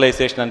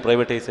 ലിബറലൈസേഷൻ ആൻഡ്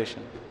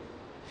പ്രൈവറ്റൈസേഷൻ.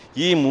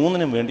 ഈ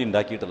 3നും വേണ്ടി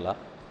ഉണ്ടാക്കിയിട്ടുള്ള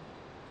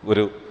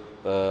ഒരു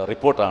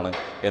റിപ്പോർട്ടാണ്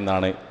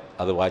എന്നാണ്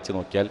അത് വായിച്ചു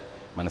നോക്കിയാൽ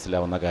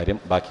മനസ്സിലാവുന്ന കാര്യം.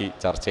 ബാക്കി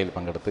ചർച്ചയിൽ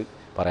പങ്കെടുത്ത്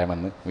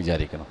പറയാമെന്ന്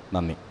വിചാരിക്കണം.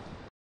 നന്ദി.